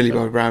 Sure. Millie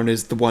Bobby Brown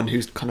is the one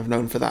who's kind of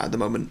known for that at the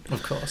moment.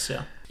 Of course,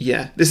 yeah.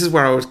 Yeah, this is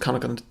where I was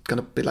kind of going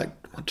to be like,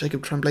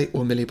 Jacob Tremblay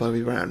or Millie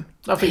Bobby Brown?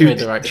 I think you made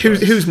the right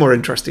choice. Who's more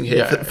interesting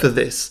here for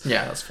this?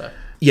 Yeah, that's fair.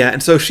 Yeah,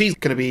 and so she's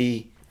going to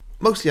be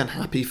mostly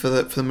unhappy for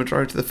the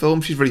majority of the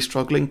film. She's really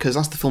struggling because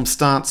as the film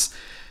starts,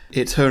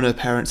 it's her and her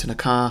parents in a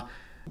car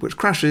which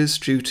crashes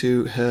due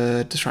to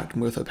her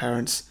distracting with her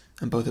parents,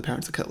 and both her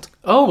parents are killed.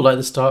 Oh, like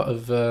the start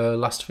of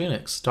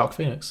Dark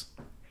Phoenix.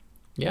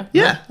 Yeah.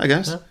 Yeah, I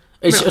guess. Yeah.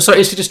 So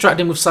is she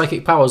distracting with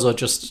psychic powers or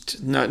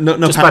just... No,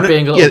 just by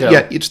being a little girl?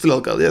 Yeah, you're just a little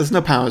girl. Yeah, there's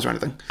no powers or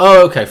anything.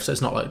 Oh, okay, so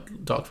it's not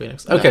like Dark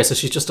Phoenix. Okay, so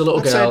she's just a little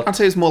girl. I'd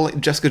say it's more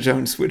like Jessica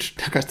Jones, which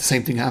I guess the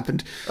same thing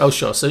happened. Oh,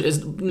 sure. So it's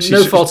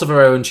no fault of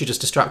her own. She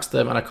just distracts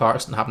them and a car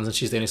accident happens and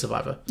she's the only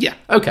survivor. Yeah.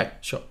 Okay,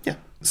 sure. Yeah.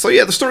 So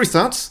yeah, the story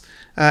starts.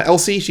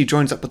 Elsie, she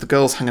joins up with the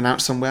girls hanging out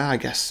somewhere, I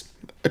guess.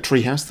 A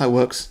treehouse, that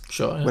works.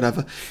 Sure, yeah.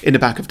 Whatever. In the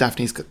back of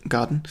Daphne's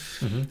garden.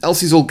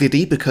 Elsie's all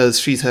giddy because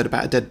she's heard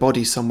about a dead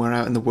body somewhere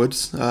out in the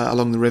woods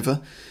along the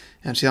river.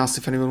 And she asks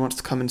if anyone wants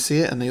to come and see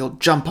it, and they all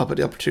jump up at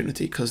the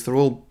opportunity because they're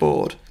all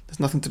bored. There's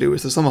nothing to do.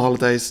 It's the summer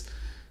holidays.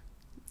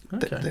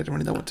 Okay. They don't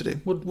really know what to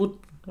do.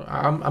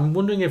 I'm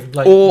wondering if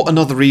like or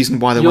another reason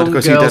why they want to go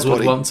see a dead girls would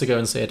body. want to go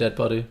and see a dead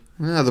body.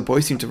 Yeah, the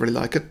boys seem to really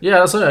like it. Yeah,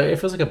 that's right. It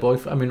feels like a boy.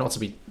 I mean, not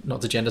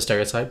to gender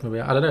stereotype. Maybe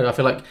I don't know. I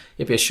feel like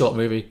it'd be a short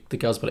movie. The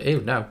girls, but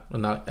ew, no,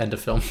 and that end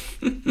of film.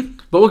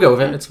 But we'll go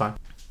with it. It's fine.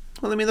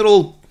 Well, I mean, they're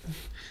all,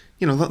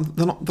 they're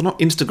not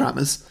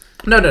Instagrammers.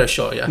 No,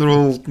 sure, yeah. They're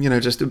all,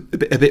 just a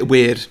bit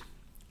weird.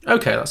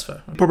 Okay, that's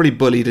fair. Probably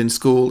bullied in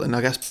school, and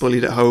I guess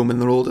bullied at home,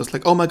 and they're all just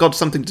like, oh my god,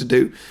 something to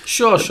do.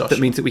 Sure. That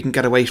means that we can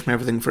get away from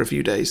everything for a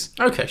few days.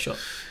 Okay, sure.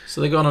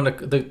 So they're going on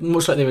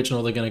much like the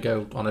original, they're going to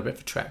go on a bit of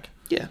a trek.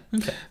 Yeah.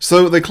 Okay.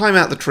 So they climb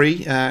out the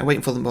tree.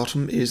 Waiting for them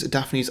bottom is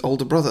Daphne's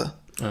older brother,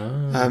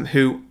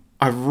 who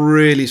I've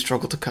really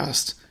struggled to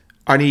cast.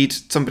 I need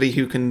somebody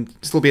who can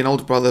still be an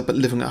older brother, but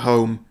living at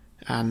home,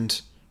 and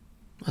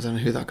I don't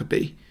know who that could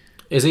be.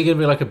 Is he going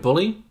to be like a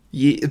bully?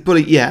 Yeah,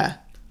 bully, yeah.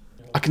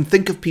 I can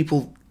think of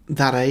people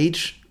that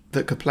age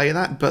that could play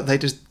that, but they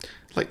just...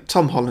 Like,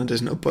 Tom Holland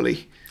isn't a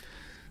bully.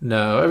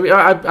 No. I mean,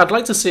 I'd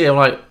like to see him,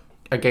 like,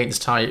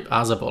 against type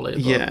as a bully,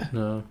 but yeah.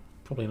 No,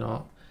 probably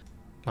not.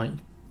 Like,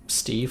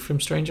 Steve from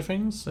Stranger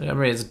Things? I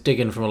mean, it's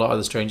digging from a lot of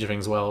the Stranger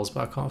Things wells,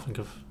 but I can't think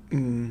of...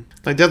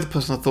 Like, the other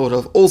person I thought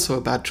of, also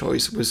a bad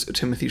choice, was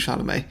Timothy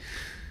Chalamet.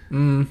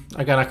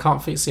 Again, I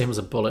can't see him as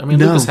a bully. I mean,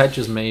 No. Lucas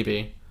Hedges,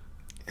 maybe.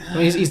 I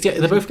mean,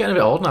 they're both getting a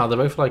bit old now. They're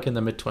both, like, in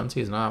their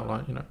mid-20s now,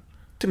 like,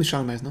 Timothy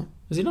Chalamet's not.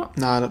 Is he not?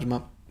 No, I looked him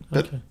up.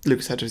 But Okay.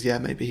 Lucas Hedges, yeah,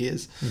 maybe he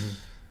is.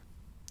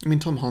 I mean,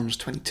 Tom Holland's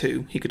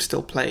 22. He could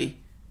still play.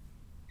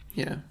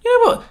 Yeah.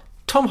 You know what?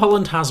 Tom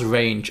Holland has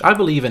range. I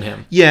believe in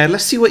him. Yeah,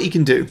 let's see what he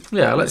can do.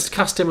 Yeah, let's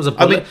cast him as a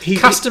bully.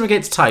 Cast him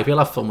against type. He'll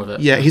have fun with it.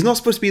 Yeah, he's not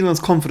supposed to be the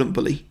most confident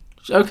bully.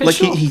 Okay, Like,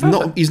 sure. he's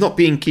perfect. not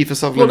being Kiefer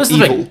Sutherland Well, this is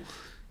the evil. thing.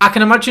 I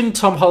can imagine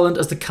Tom Holland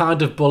as the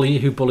kind of bully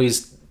who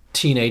bullies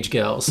teenage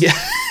girls. Yeah.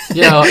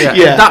 Yeah.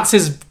 Yeah. That's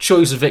his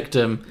choice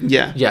victim.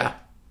 Yeah. Yeah,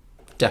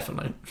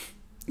 definitely.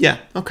 Yeah,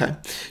 okay.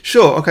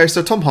 Sure, okay,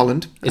 so Tom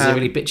Holland. Is he a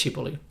really bitchy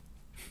bully?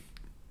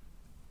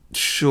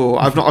 Sure,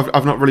 I've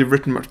not really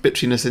written much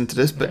bitchiness into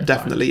this, but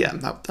definitely, yeah,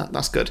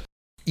 that's good.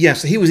 Yeah,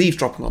 so he was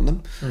eavesdropping on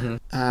them,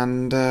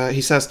 and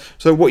he says,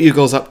 so what are you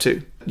girls up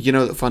to? You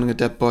know that finding a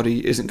dead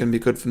body isn't going to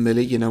be good for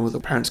Millie, the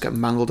parents get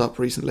mangled up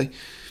recently.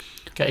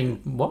 Getting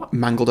what?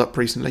 Mangled up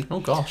recently. Oh,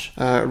 gosh.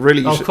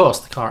 Really, Of course,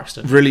 the car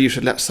accident. Really, you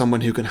should let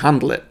someone who can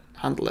handle it.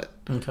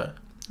 Okay.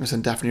 And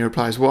then Daphne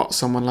replies, what,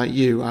 someone like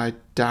you? I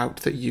doubt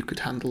that you could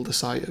handle the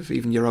sight of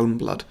even your own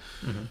blood.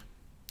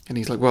 And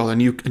he's like, well,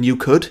 and you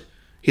could?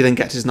 He then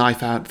gets his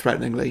knife out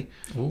threateningly,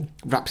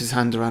 wraps his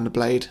hand around a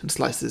blade and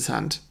slices his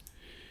hand.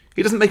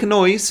 He doesn't make a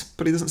noise,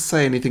 but he doesn't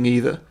say anything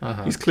either.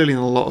 He's clearly in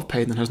a lot of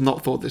pain and has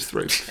not thought this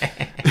through.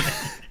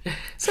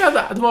 So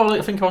the more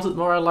I think about it, the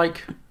more I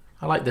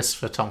like this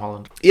for Tom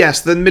Holland.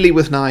 Yes, then Millie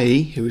with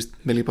Nye, who is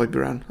Millie Bobby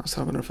Brown. That's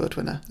how I'm going to refer to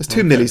her now. There's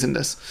two Millies in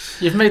this.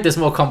 You've made this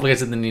more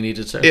complicated than you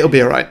needed to. It'll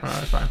be alright.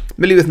 Alright, fine.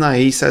 Millie with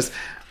Nye says,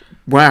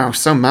 wow,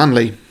 so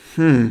manly.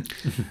 Come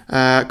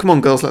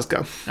on, girls, let's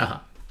go.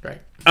 Great.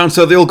 And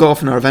so they all go off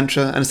on their adventure,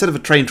 and instead of a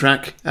train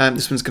track,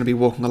 this one's going to be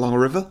walking along a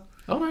river.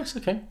 Oh, nice,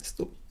 okay.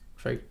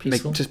 Very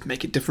peaceful. Just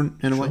make it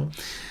different in a way.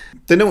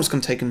 They know it's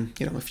going to take them,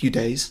 a few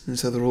days, and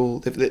so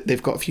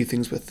they've got a few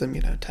things with them,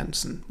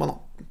 tents and, well,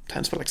 not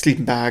tents, but like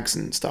sleeping bags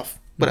and stuff,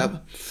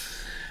 whatever.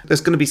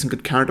 There's going to be some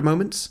good character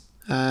moments,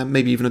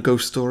 maybe even a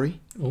ghost story.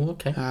 Oh,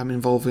 okay.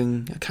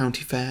 Involving a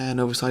county fair, an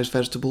oversized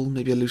vegetable,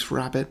 maybe a loose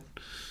rabbit.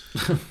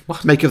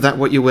 What? Make of that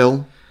what you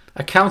will.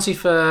 A county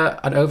fair,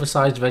 an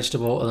oversized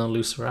vegetable, and a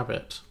loose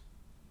rabbit.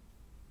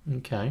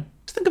 Okay.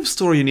 Just think of a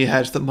story in your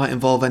head that might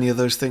involve any of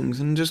those things,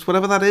 and just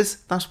whatever that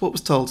is, that's what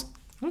was told.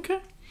 Okay.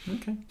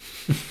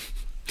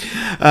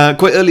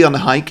 Quite early on the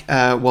hike,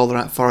 while they're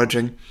out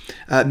foraging,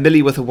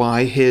 Millie with a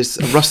Y hears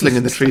a rustling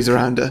in the trees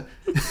around her.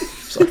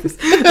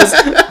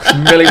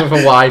 Millie with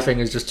a Y thing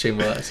is just too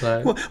much.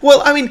 So.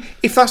 Well, I mean,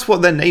 if that's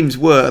what their names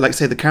were, like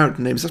say the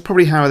character names, that's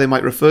probably how they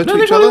might refer to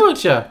each other.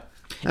 Would, yeah.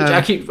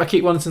 I keep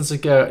wanting to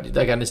go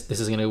again. This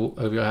is going to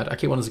go over your head. I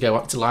keep wanting to go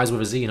up to Lies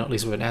with a Z, not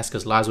Lisa with an S,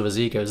 because Lies with a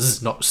Z goes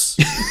zzz, not s.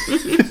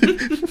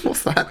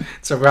 What's that?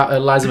 So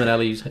Liza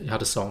Minnelli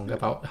had a song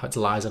about how it's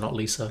Liza, not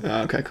Lisa.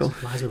 Oh, okay, cool.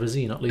 Lies with a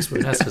Z, not Lisa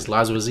with an S, because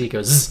Lies with a Z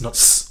goes zzz, not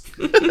s.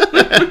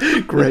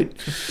 Great.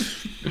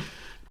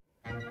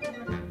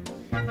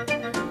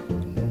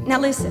 Now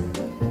listen,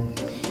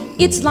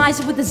 It's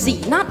Liza with a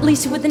Z, not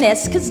Lisa with an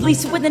S, cause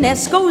Lisa with an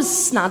S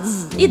goes not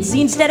Z. It's Z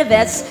instead of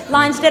S,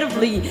 lie instead of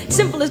Lee.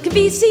 Simple as can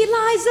be, see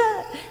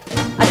Liza.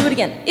 I do it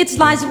again. It's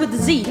Liza with a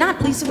Z,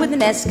 not Lisa with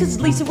an S,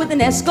 cause Lisa with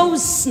an S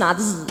goes not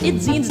Z.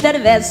 It's Z instead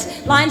of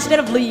S, lie instead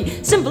of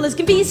Lee. Simple as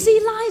can be, see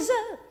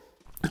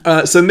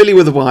Liza. So Millie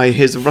with a Y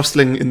hears a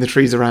rustling in the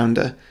trees around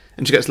her,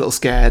 and she gets a little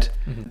scared.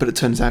 But it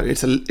turns out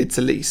it's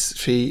Elise.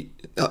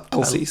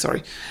 Elsie,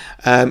 sorry.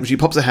 She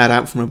pops her head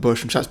out from a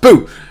bush and shouts,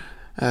 "Boo!"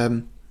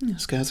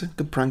 Scares her.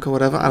 Good prank or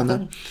whatever. I don't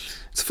know.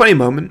 It's a funny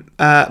moment.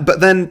 But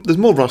then there's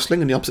more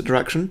rustling in the opposite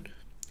direction.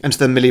 And so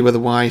then Millie with a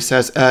Y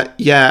says,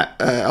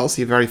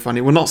 Elsie, very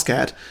funny. We're not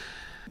scared.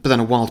 But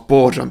then a wild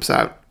boar jumps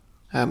out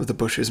of the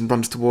bushes and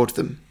runs towards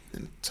them.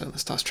 And so it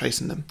starts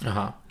chasing them.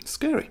 It's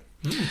scary.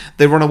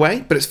 They run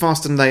away, but it's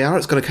faster than they are.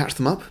 It's going to catch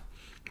them up.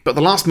 But at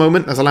the last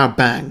moment, there's a loud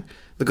bang.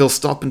 The girls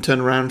stop and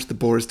turn around. The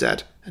boar is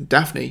dead. And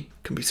Daphne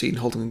can be seen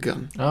holding a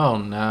gun. Oh,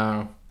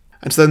 no.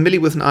 And so then Millie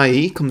with an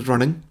IE comes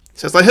running.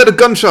 Says, "I heard a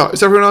gunshot.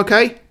 Is everyone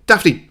okay?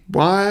 Daphne,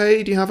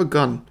 why do you have a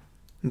gun?"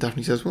 And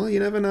Daphne says, "Well,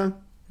 you never know."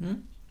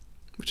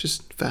 Which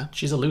is fair.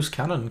 She's a loose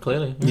cannon,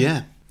 clearly.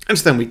 Yeah. And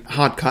so then we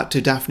hard cut to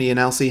Daphne and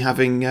Elsie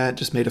having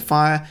just made a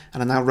fire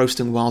and are now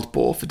roasting wild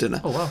boar for dinner.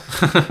 Oh, wow.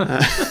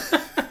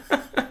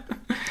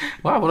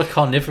 Wow, what a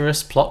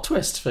carnivorous plot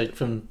twist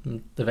from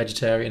the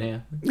vegetarian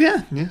here.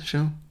 Yeah,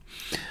 sure.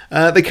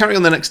 They carry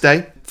on the next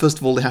day. First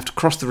of all, they have to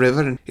cross the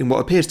river in what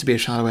appears to be a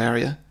shallow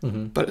area,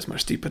 but it's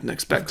much deeper than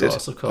expected.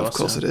 Of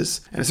course, it is.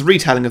 And it's a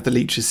retelling of the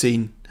leech's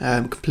scene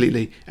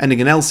completely,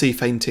 ending in Elsie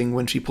fainting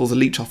when she pulls a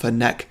leech off her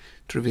neck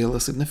to reveal a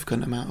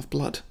significant amount of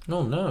blood.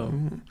 Oh,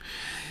 no.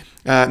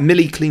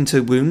 Millie cleans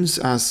her wounds,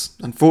 as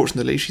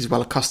unfortunately she's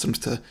well accustomed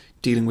to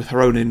dealing with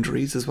her own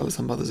injuries as well as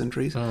some others'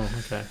 injuries. Oh,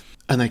 okay.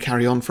 And they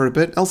carry on for a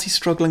bit. Elsie's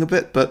struggling a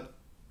bit, but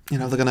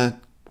they're going to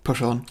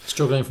push on.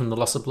 Struggling from the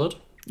loss of blood?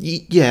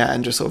 Yeah,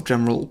 and just sort of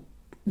general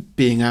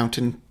being out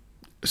in,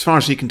 as far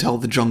as you can tell,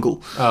 the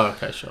jungle. Oh,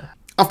 okay, sure.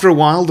 After a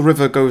while, the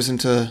river goes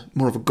into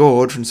more of a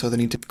gorge, and so they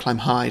need to climb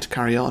high to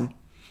carry on.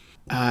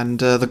 And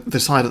the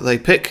side that they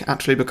pick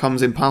actually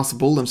becomes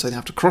impassable, and so they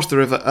have to cross the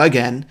river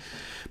again.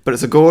 But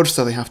it's a gorge,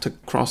 so they have to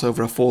cross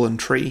over a fallen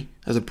tree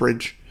as a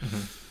bridge.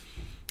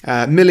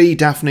 Millie,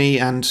 Daphne,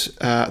 and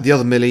the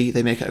other Millie,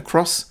 they make it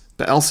across.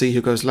 But Elsie,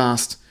 who goes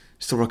last,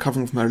 is still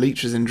recovering from her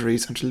leech's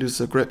injuries, and she loses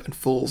her grip and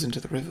falls into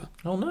the river.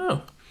 Oh,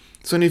 no.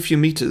 It's only a few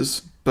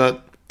metres,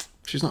 but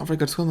she's not a very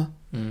good swimmer.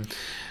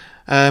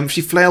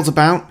 She flails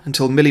about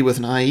until Millie, with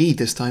an IE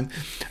this time,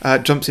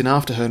 jumps in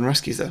after her and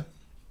rescues her.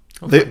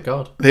 Oh, thank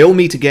God. They all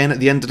meet again at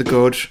the end of the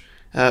gorge,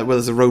 where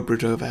there's a road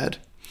bridge overhead.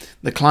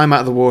 They climb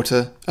out of the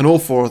water, and all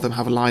four of them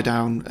have a lie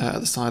down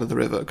at the side of the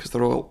river because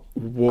they're all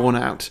worn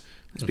out.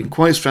 It's been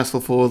quite stressful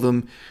for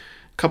them.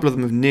 A couple of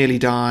them have nearly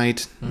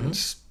died.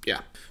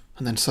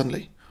 And then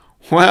suddenly,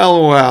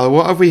 well,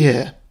 what have we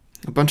here?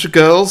 A bunch of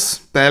girls,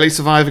 barely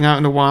surviving out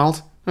in the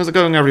wild. How's it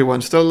going,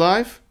 everyone? Still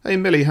alive? Hey,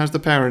 Millie, how's the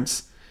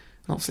parents?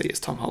 Obviously,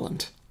 it's Tom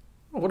Holland.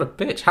 Oh, what a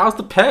bitch. How's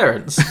the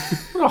parents?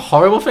 What a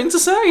horrible thing to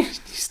say.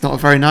 He's not a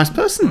very nice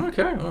person.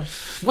 Okay. Well,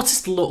 what's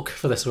his look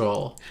for this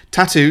role?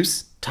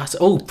 Tattoos.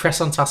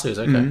 Press-on tattoos,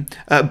 okay.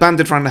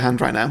 Bandage around the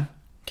hand right now.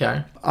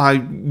 Okay.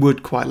 I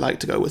would quite like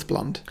to go with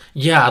blonde.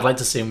 Yeah, I'd like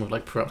to see him with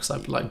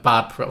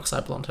bad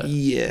peroxide blonde hair.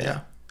 Yeah.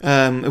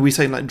 Are we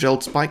saying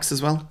gelled spikes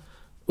as well?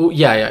 Oh,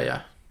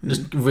 yeah.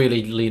 Just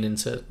really lean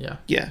into,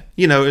 Yeah.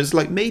 It's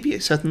maybe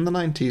it's set in the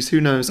 90s, who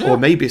knows? Yeah. Or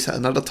maybe it's set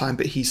another time,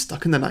 but he's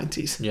stuck in the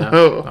 90s. Yeah,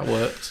 that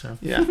works.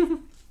 Yeah.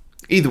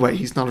 Either way,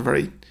 he's not a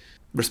very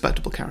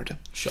respectable character.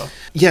 Sure.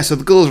 Yeah, so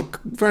the girls are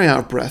very out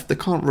of breath. They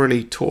can't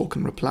really talk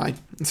and reply.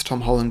 So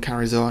Tom Holland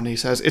carries on. He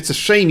says, "It's a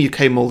shame you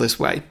came all this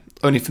way,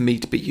 only for me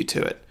to beat you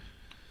to it."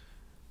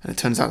 And it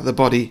turns out that the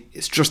body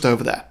is just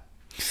over there.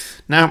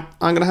 "Now,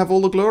 I'm going to have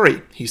all the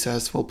glory," he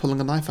says, while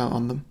pulling a knife out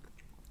on them.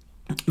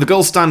 The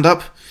girls stand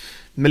up.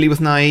 Millie with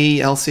an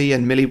IE, Elsie,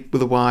 and Millie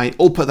with a Y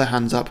all put their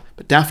hands up,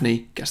 but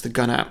Daphne gets the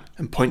gun out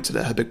and points it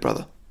at her big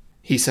brother.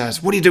 He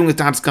says, "What are you doing with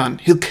Dad's gun?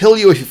 He'll kill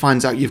you if he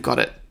finds out you've got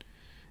it."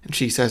 And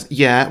she says,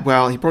 "Yeah,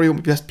 well, he probably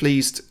won't be best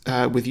pleased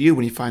with you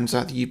when he finds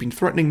out that you've been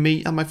threatening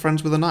me and my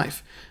friends with a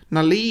knife.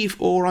 Now leave,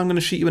 or I'm going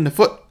to shoot you in the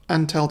foot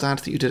and tell Dad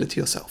that you did it to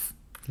yourself."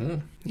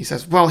 He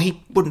says, "Well,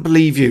 he wouldn't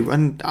believe you,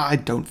 and I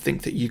don't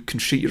think that you can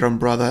shoot your own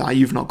brother.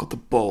 You've not got the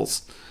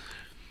balls."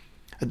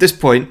 At this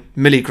point,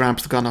 Millie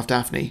grabs the gun off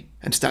Daphne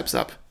and steps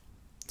up.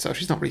 So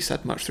she's not really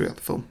said much throughout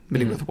the film.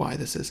 Millie with a Y,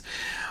 this is.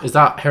 Is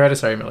that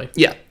Hereditary Millie?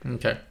 Yeah.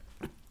 Okay.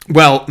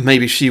 Well,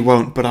 maybe she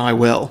won't, but I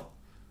will.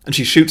 And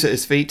she shoots at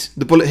his feet.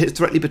 The bullet hits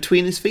directly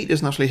between his feet,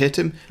 doesn't actually hit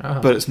him,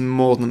 but it's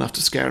more than enough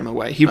to scare him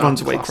away. He runs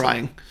away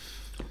crying.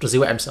 Does he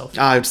wet himself?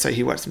 I would say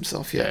he wets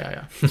himself,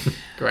 yeah.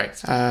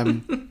 Great.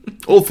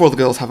 All four of the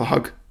girls have a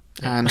hug.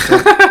 And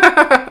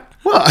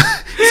what?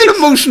 It's an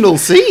emotional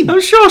scene. Oh,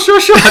 sure.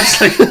 Just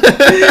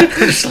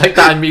like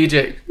that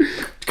immediate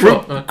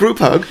group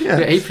hug.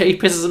 Yeah. He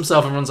pisses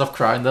himself and runs off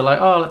crying. They're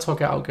like, "Oh, let's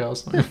hug it out,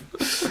 girls." Okay,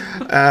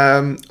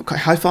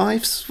 high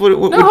fives.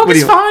 What hug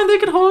is fine. They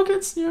can hug.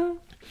 It's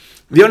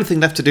The only thing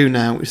left to do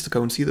now is to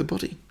go and see the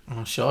body.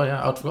 Oh, sure, yeah.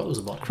 I forgot there was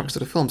a body. Crux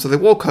of the film. So they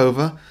walk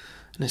over,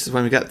 and this is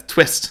when we get the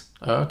twist.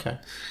 Oh, okay.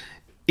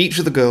 Each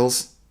of the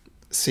girls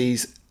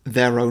sees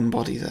their own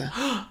body there.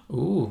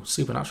 Ooh,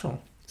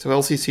 supernatural. So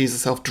Elsie sees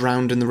herself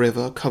drowned in the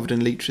river, covered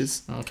in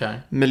leeches. Okay.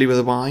 Millie with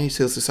a Y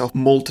sees herself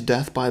mauled to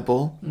death by a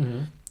bull.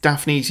 Mm-hmm.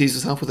 Daphne sees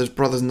herself with his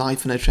brother's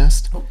knife in her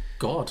chest. Oh,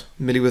 God.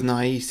 Millie with an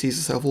eye sees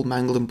herself all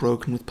mangled and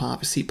broken with part of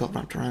his seatbelt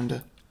wrapped around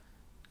her.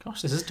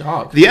 Gosh, this is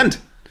dark. The end!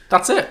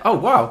 That's it? Oh,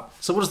 wow.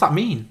 So what does that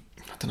mean?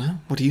 I don't know.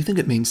 What do you think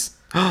it means?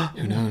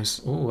 Who knows?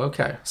 Oh,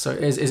 okay. So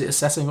is it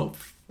setting up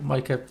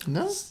like a...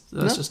 No.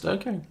 That's just...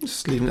 Okay.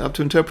 Just leaving it up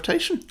to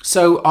interpretation.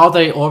 So are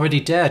they already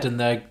dead and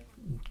they're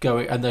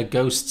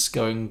ghosts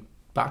going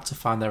back to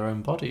find their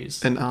own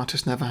bodies? An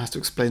artist never has to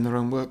explain their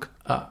own work.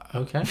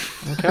 Okay.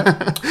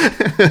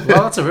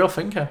 Well, that's a real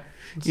thinker.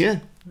 Yeah.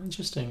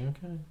 Interesting,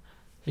 okay.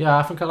 Yeah,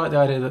 I think I like the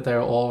idea that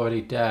they're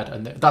already dead.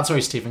 And that's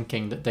very Stephen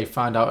King, that they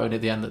find out only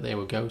at the end that they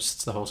were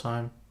ghosts the whole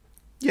time.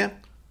 Yeah.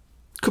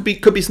 Could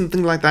be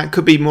something like that.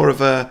 Could be more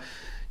of a,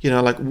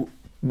 like,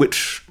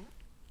 which...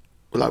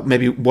 Like,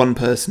 maybe one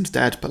person's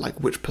dead, but, like,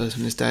 which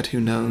person is dead, who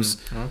knows?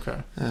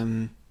 Okay.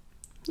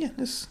 Yeah,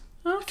 there's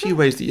a few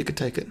ways that you could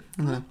take it.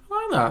 I don't know.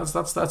 I like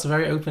that. That's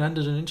very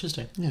open-ended and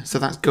interesting. Yeah, so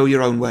that's Go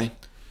Your Own Way.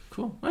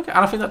 Cool. Okay, and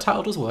I think that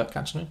title does work,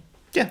 actually.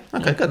 Yeah,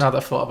 okay, good. Now that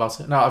I've thought about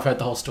it. Now I've read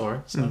the whole story,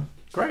 so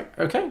great.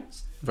 Okay,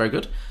 very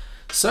good.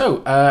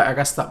 So, I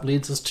guess that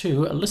leads us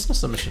to listener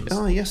submissions.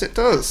 Oh, yes, it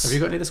does. Have you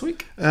got any this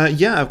week?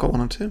 Yeah, I've got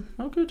one or two.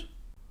 Oh, good.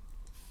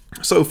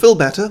 So, Phil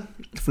Better,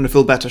 from the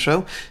Phil Better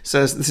Show,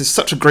 says, "This is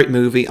such a great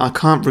movie, I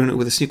can't ruin it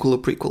with a sequel or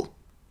prequel."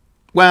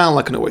 Well,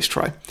 I can always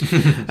try.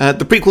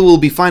 The prequel will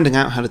be finding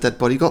out how the dead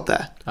body got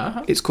there.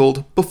 Uh-huh. It's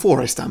called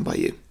Before I Stand By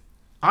You.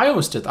 I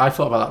almost did. I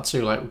thought about that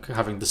too, like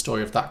having the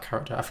story of that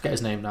character. I forget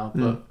his name now,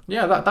 but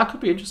yeah, that could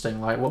be interesting.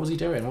 Like, what was he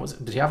doing?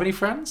 Did he have any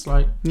friends?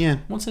 Like, Yeah,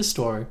 what's his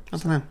story? I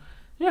don't know.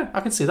 Yeah,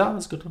 I can see that.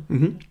 That's a good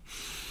one.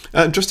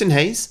 Justin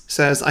Hayes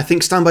says, "I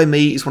think Stand By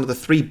Me is one of the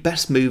 3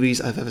 best movies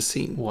I've ever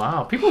seen."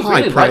 Wow, people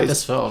really like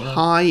this film. Yeah.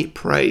 High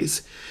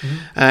praise.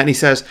 And he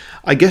says,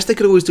 "I guess they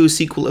could always do a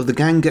sequel of the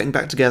gang getting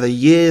back together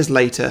years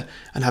later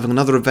and having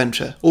another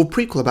adventure, or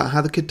prequel about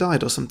how the kid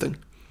died or something.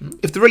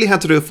 If they really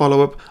had to do a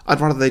follow-up, I'd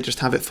rather they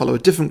just have it follow a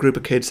different group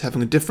of kids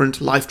having a different,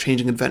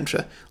 life-changing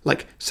adventure.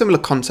 Like, similar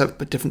concept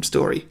but different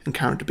story and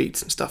character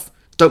beats and stuff.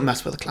 Don't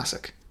mess with a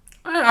classic."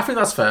 I think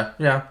that's fair,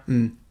 yeah.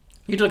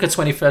 You do like a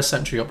 21st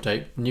century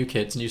update, new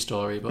kids, new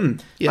story,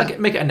 but yeah.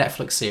 make it a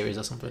Netflix series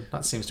or something.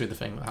 That seems to be the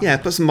thing. That Yeah,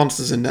 put some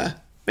monsters in there.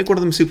 Make one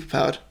of them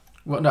superpowered.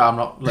 Well, no, I'm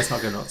not. Let's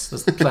not go nuts.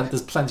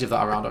 There's plenty of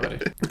that around already.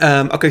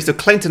 Okay, so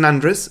Clayton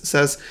Andrews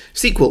says,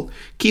 "Sequel.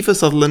 Kiefer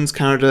Sutherland's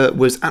character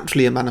was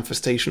actually a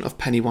manifestation of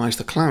Pennywise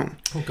the Clown.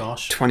 Oh,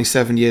 gosh.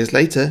 27 years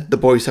later, the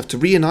boys have to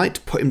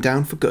reunite, put him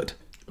down for good."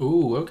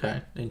 Ooh,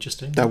 okay.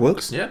 Interesting. That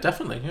works. Yeah,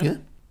 definitely. Yeah.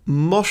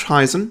 Mosh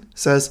Heisen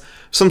says,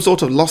 "Some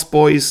sort of Lost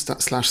Boys /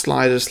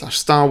 Sliders /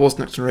 Star Wars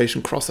Next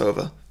Generation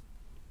crossover."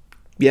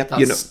 Yeah,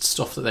 That's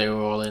stuff that they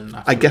were all in.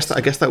 I guess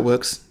that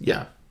works.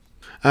 Yeah.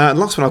 The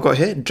last one I've got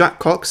here, Jack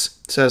Cox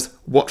says,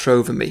 "Watch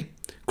over me.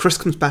 Chris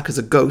comes back as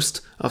a ghost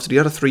after the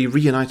other 3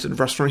 reunited at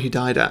the restaurant he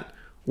died at.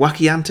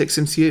 Wacky antics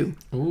ensue."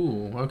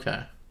 Ooh,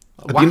 okay.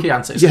 Wacky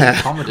antics. Yeah,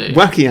 Comedy.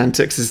 Wacky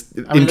antics is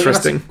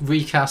interesting. They're gonna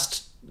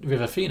recast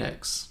River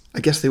Phoenix.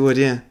 I guess they would.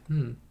 Yeah.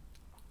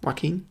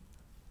 Joaquin.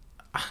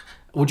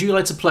 Would you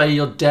like to play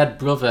your dead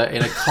brother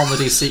in a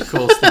comedy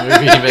sequel to the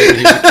movie he made when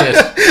he was a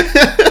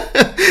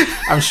kid?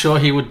 I'm sure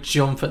he would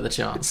jump at the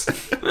chance.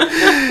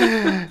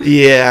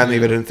 Yeah,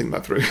 maybe I didn't think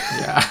that through.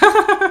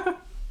 Yeah.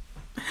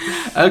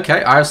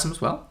 Okay, I have some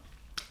as well.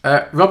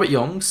 Robert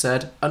Young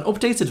said, "An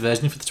updated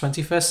version for the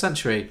 21st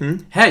century.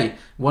 Hey,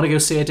 want to go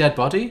see a dead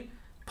body?"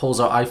 Pulls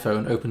out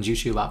iPhone, opens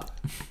YouTube app.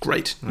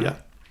 Great. Yeah.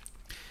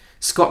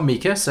 Scott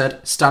Meeker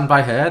said, "Stand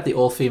By Her, the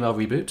all-female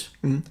reboot."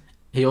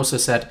 He also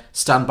said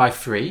Stand By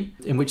 3,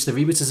 in which the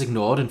reboot is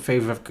ignored in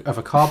favour of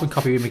a carbon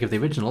copy remake of the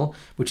original,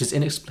 which is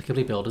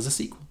inexplicably billed as a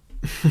sequel.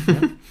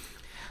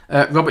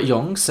 Robert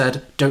Young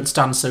said Don't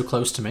Stand So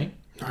Close to Me.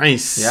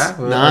 Nice. Yeah,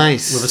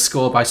 nice. With a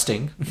score by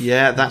Sting.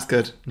 Yeah, that's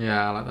good.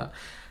 Yeah, I like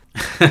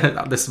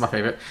that. This is my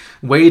favourite.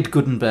 Wade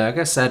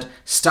Goodenberger said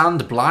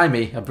Stand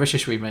Blimey, a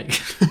British remake.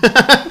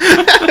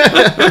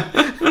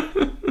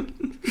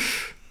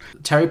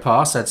 Terry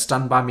Parr said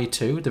Stand By Me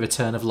 2, The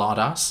Return of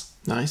Lardass.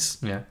 Nice.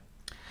 Yeah.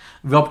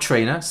 Rob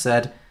Trainer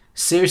said,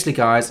 "Seriously,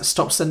 guys,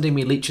 stop sending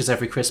me leeches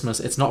every Christmas.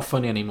 It's not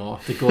funny anymore.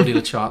 The Gordy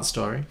LeChart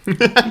story."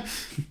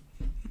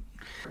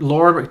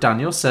 Laura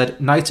McDaniel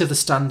said, "Night of the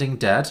Standing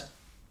Dead.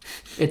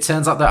 It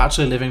turns out they're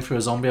actually living through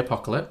a zombie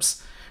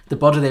apocalypse. The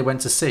body they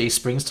went to see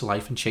springs to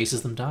life and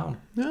chases them down."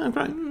 Yeah,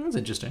 right. That's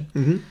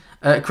interesting.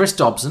 Chris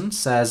Dobson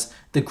says,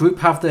 "The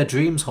group have their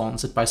dreams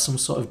haunted by some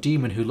sort of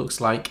demon who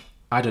looks like,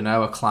 I don't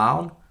know, a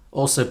clown.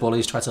 Also,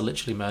 bullies try to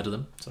literally murder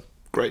them." So,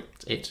 great.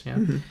 That's it, yeah.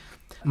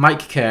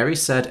 Mike Carey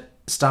said,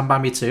 "Stand By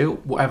Me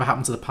 2, whatever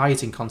happened to the pie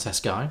eating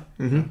contest guy?"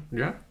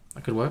 Yeah,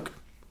 that could work.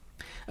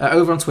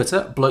 Over on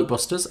Twitter,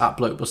 Blokebusters,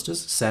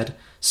 @Blokebusters, said,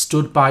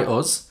 "Stood By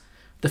Us.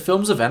 The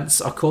film's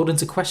events are called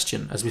into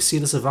question as we see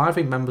the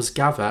surviving members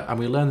gather and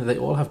we learn that they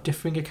all have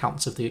differing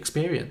accounts of the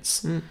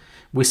experience.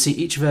 We see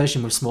each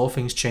version with small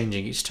things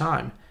changing each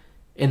time.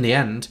 In the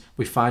end,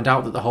 we find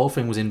out that the whole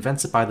thing was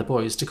invented by the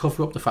boys to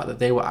cover up the fact that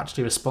they were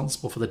actually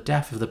responsible for the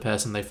death of the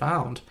person they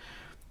found.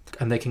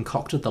 And they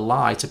concocted the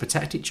lie to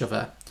protect each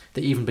other.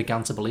 They even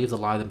began to believe the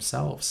lie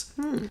themselves.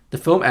 The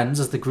film ends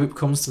as the group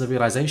comes to the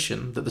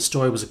realization that the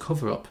story was a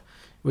cover-up.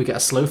 We get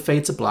a slow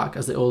fade to black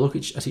as they all look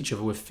at each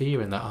other with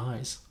fear in their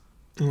eyes.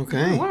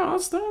 Okay. Wow,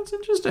 that's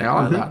interesting.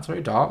 I like that. It's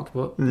very dark,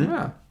 but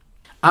yeah.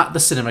 At the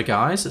cinema,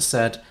 guys, it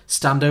said,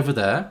 "Stand over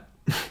there."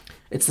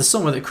 It's the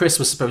summer that Chris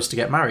was supposed to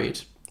get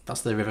married.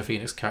 That's the River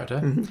Phoenix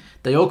character.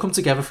 They all come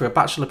together for a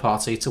bachelor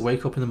party to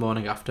wake up in the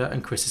morning after,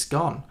 and Chris is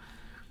gone.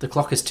 The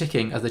clock is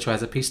ticking as they try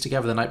to piece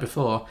together the night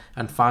before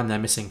and find their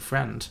missing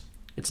friend.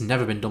 It's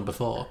never been done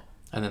before.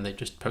 And then they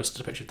just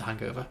posted a picture of The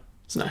Hangover.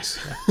 It's nice.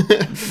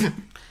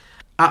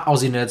 At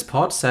Aussie Nerds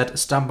Pod said,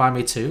 "Stand by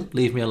me too,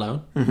 leave me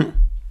alone."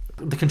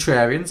 The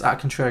Contrarians at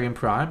Contrarian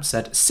Prime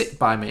said, "Sit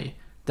by me.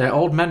 They're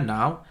old men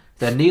now.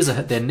 Their knees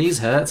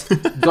hurt.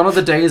 Gone are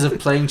the days of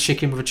playing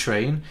chicken with a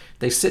train.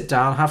 They sit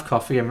down, have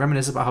coffee, and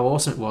reminisce about how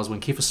awesome it was when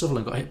Kiefer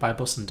Sutherland got hit by a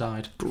bus and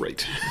died."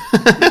 Great.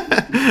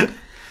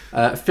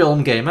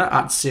 Film Gamer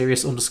at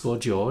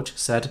Serious_George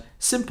said,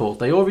 "Simple.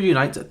 They all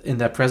reunite in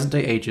their present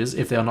day ages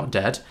if they are not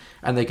dead,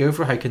 and they go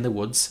for a hike in the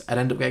woods and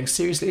end up getting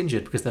seriously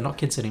injured because they're not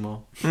kids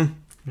anymore."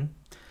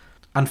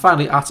 And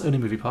finally, at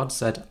OnlyMoviePod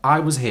said, "I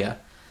was here.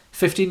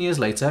 15 years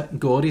later,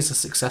 Gordy is a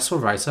successful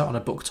writer on a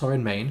book tour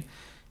in Maine.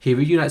 He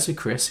reunites with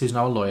Chris, who's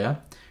now a lawyer.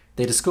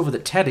 They discover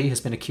that Teddy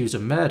has been accused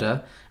of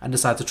murder and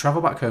decide to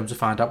travel back home to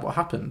find out what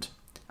happened.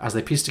 As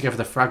they piece together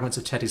the fragments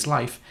of Teddy's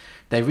life,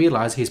 they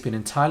realise he's been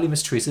entirely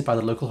mistreated by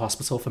the local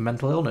hospital for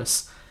mental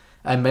illness.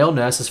 A male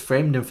nurse has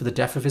framed him for the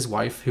death of his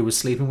wife, who was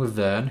sleeping with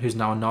Vern, who's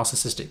now a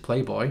narcissistic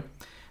playboy.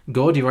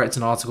 Gordy writes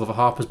an article for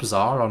Harper's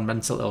Bazaar on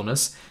mental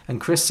illness,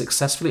 and Chris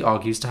successfully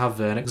argues to have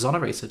Vern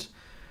exonerated.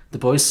 The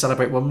boys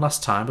celebrate one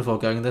last time before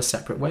going their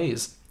separate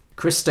ways.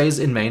 Chris stays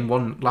in Maine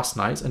one last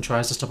night and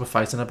tries to stop a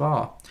fight in a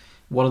bar.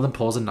 One of them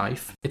pulls a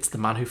knife. It's the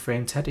man who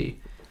framed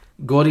Teddy.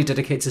 Gordy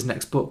dedicates his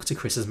next book to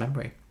Chris's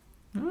memory."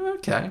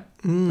 Okay.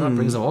 That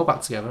brings them all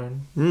back together.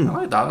 And I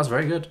like that. That's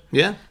very good.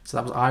 Yeah. So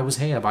that was I Was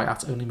Here by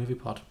At Only Movie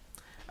Pod.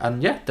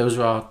 And yeah, those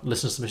are our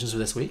listener submissions for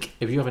this week.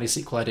 If you have any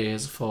sequel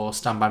ideas for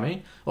Stand By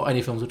Me or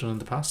any films we've done in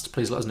the past,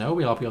 please let us know.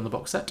 We are Beyond the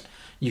Box Set.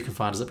 You can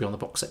find us at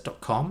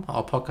beyondtheboxset.com.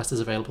 Our podcast is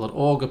available on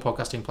all good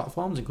podcasting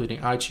platforms, including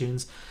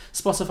iTunes,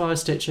 Spotify,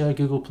 Stitcher,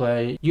 Google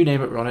Play. You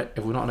name it, we're on it.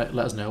 If we're not on it,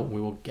 let us know. We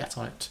will get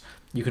on it.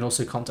 You can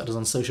also contact us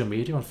on social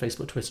media on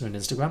Facebook, Twitter and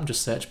Instagram.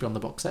 Just search Beyond the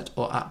Box Set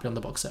or at Beyond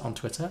the Box Set on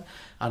Twitter.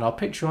 And our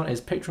Patreon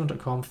is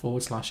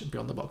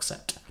patreon.com/Beyond the Box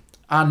Set.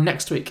 And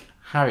next week,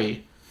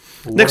 Harry,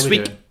 Next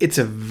week, it's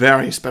a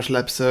very special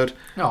episode.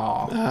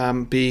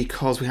 Aww.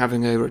 Because we're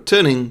having a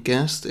returning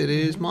guest. It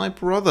is my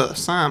brother,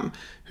 Sam,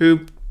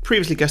 who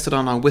previously guested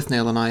on our With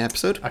Nail and I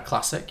episode. A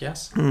classic,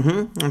 yes.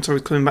 And so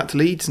he's coming back to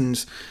Leeds,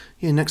 and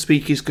next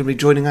week he's going to be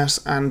joining us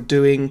and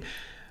doing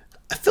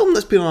a film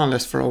that's been on our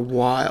list for a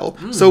while.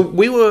 So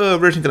we were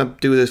originally going to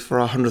do this for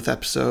our 100th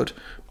episode,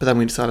 but then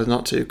we decided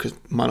not to because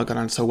it might not go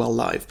down so well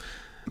live.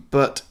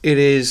 But it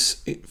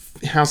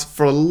has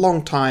for a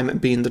long time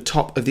been the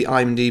top of the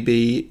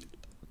IMDb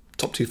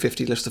top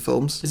 250 list of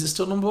films. Is it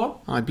still number one?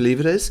 I believe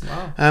it is.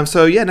 Wow.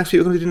 So yeah, next week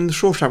we're going to be doing The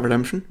Shawshank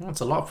Redemption.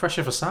 That's a lot of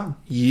pressure for Sam.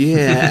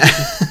 Yeah.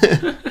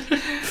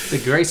 The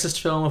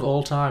greatest film of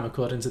all time,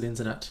 according to the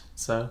internet.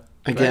 So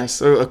I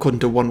guess,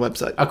 according to one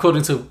website.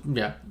 According to,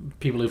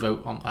 people who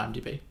vote on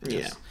IMDb.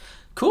 Yes. Yeah.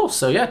 Cool.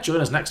 So yeah,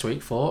 join us next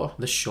week for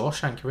The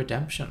Shawshank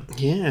Redemption.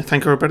 Yeah,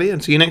 thank you everybody,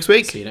 and see you next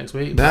week. See you next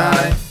week.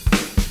 Bye.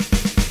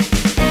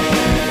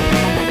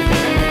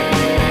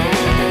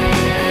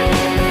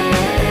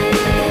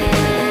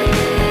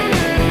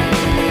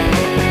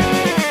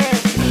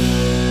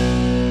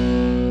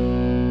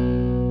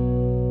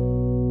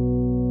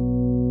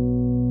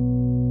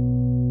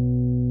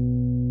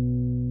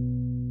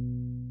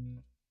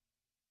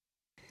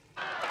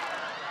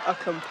 A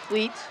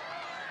complete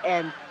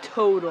and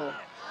total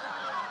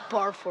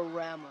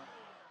Barforama.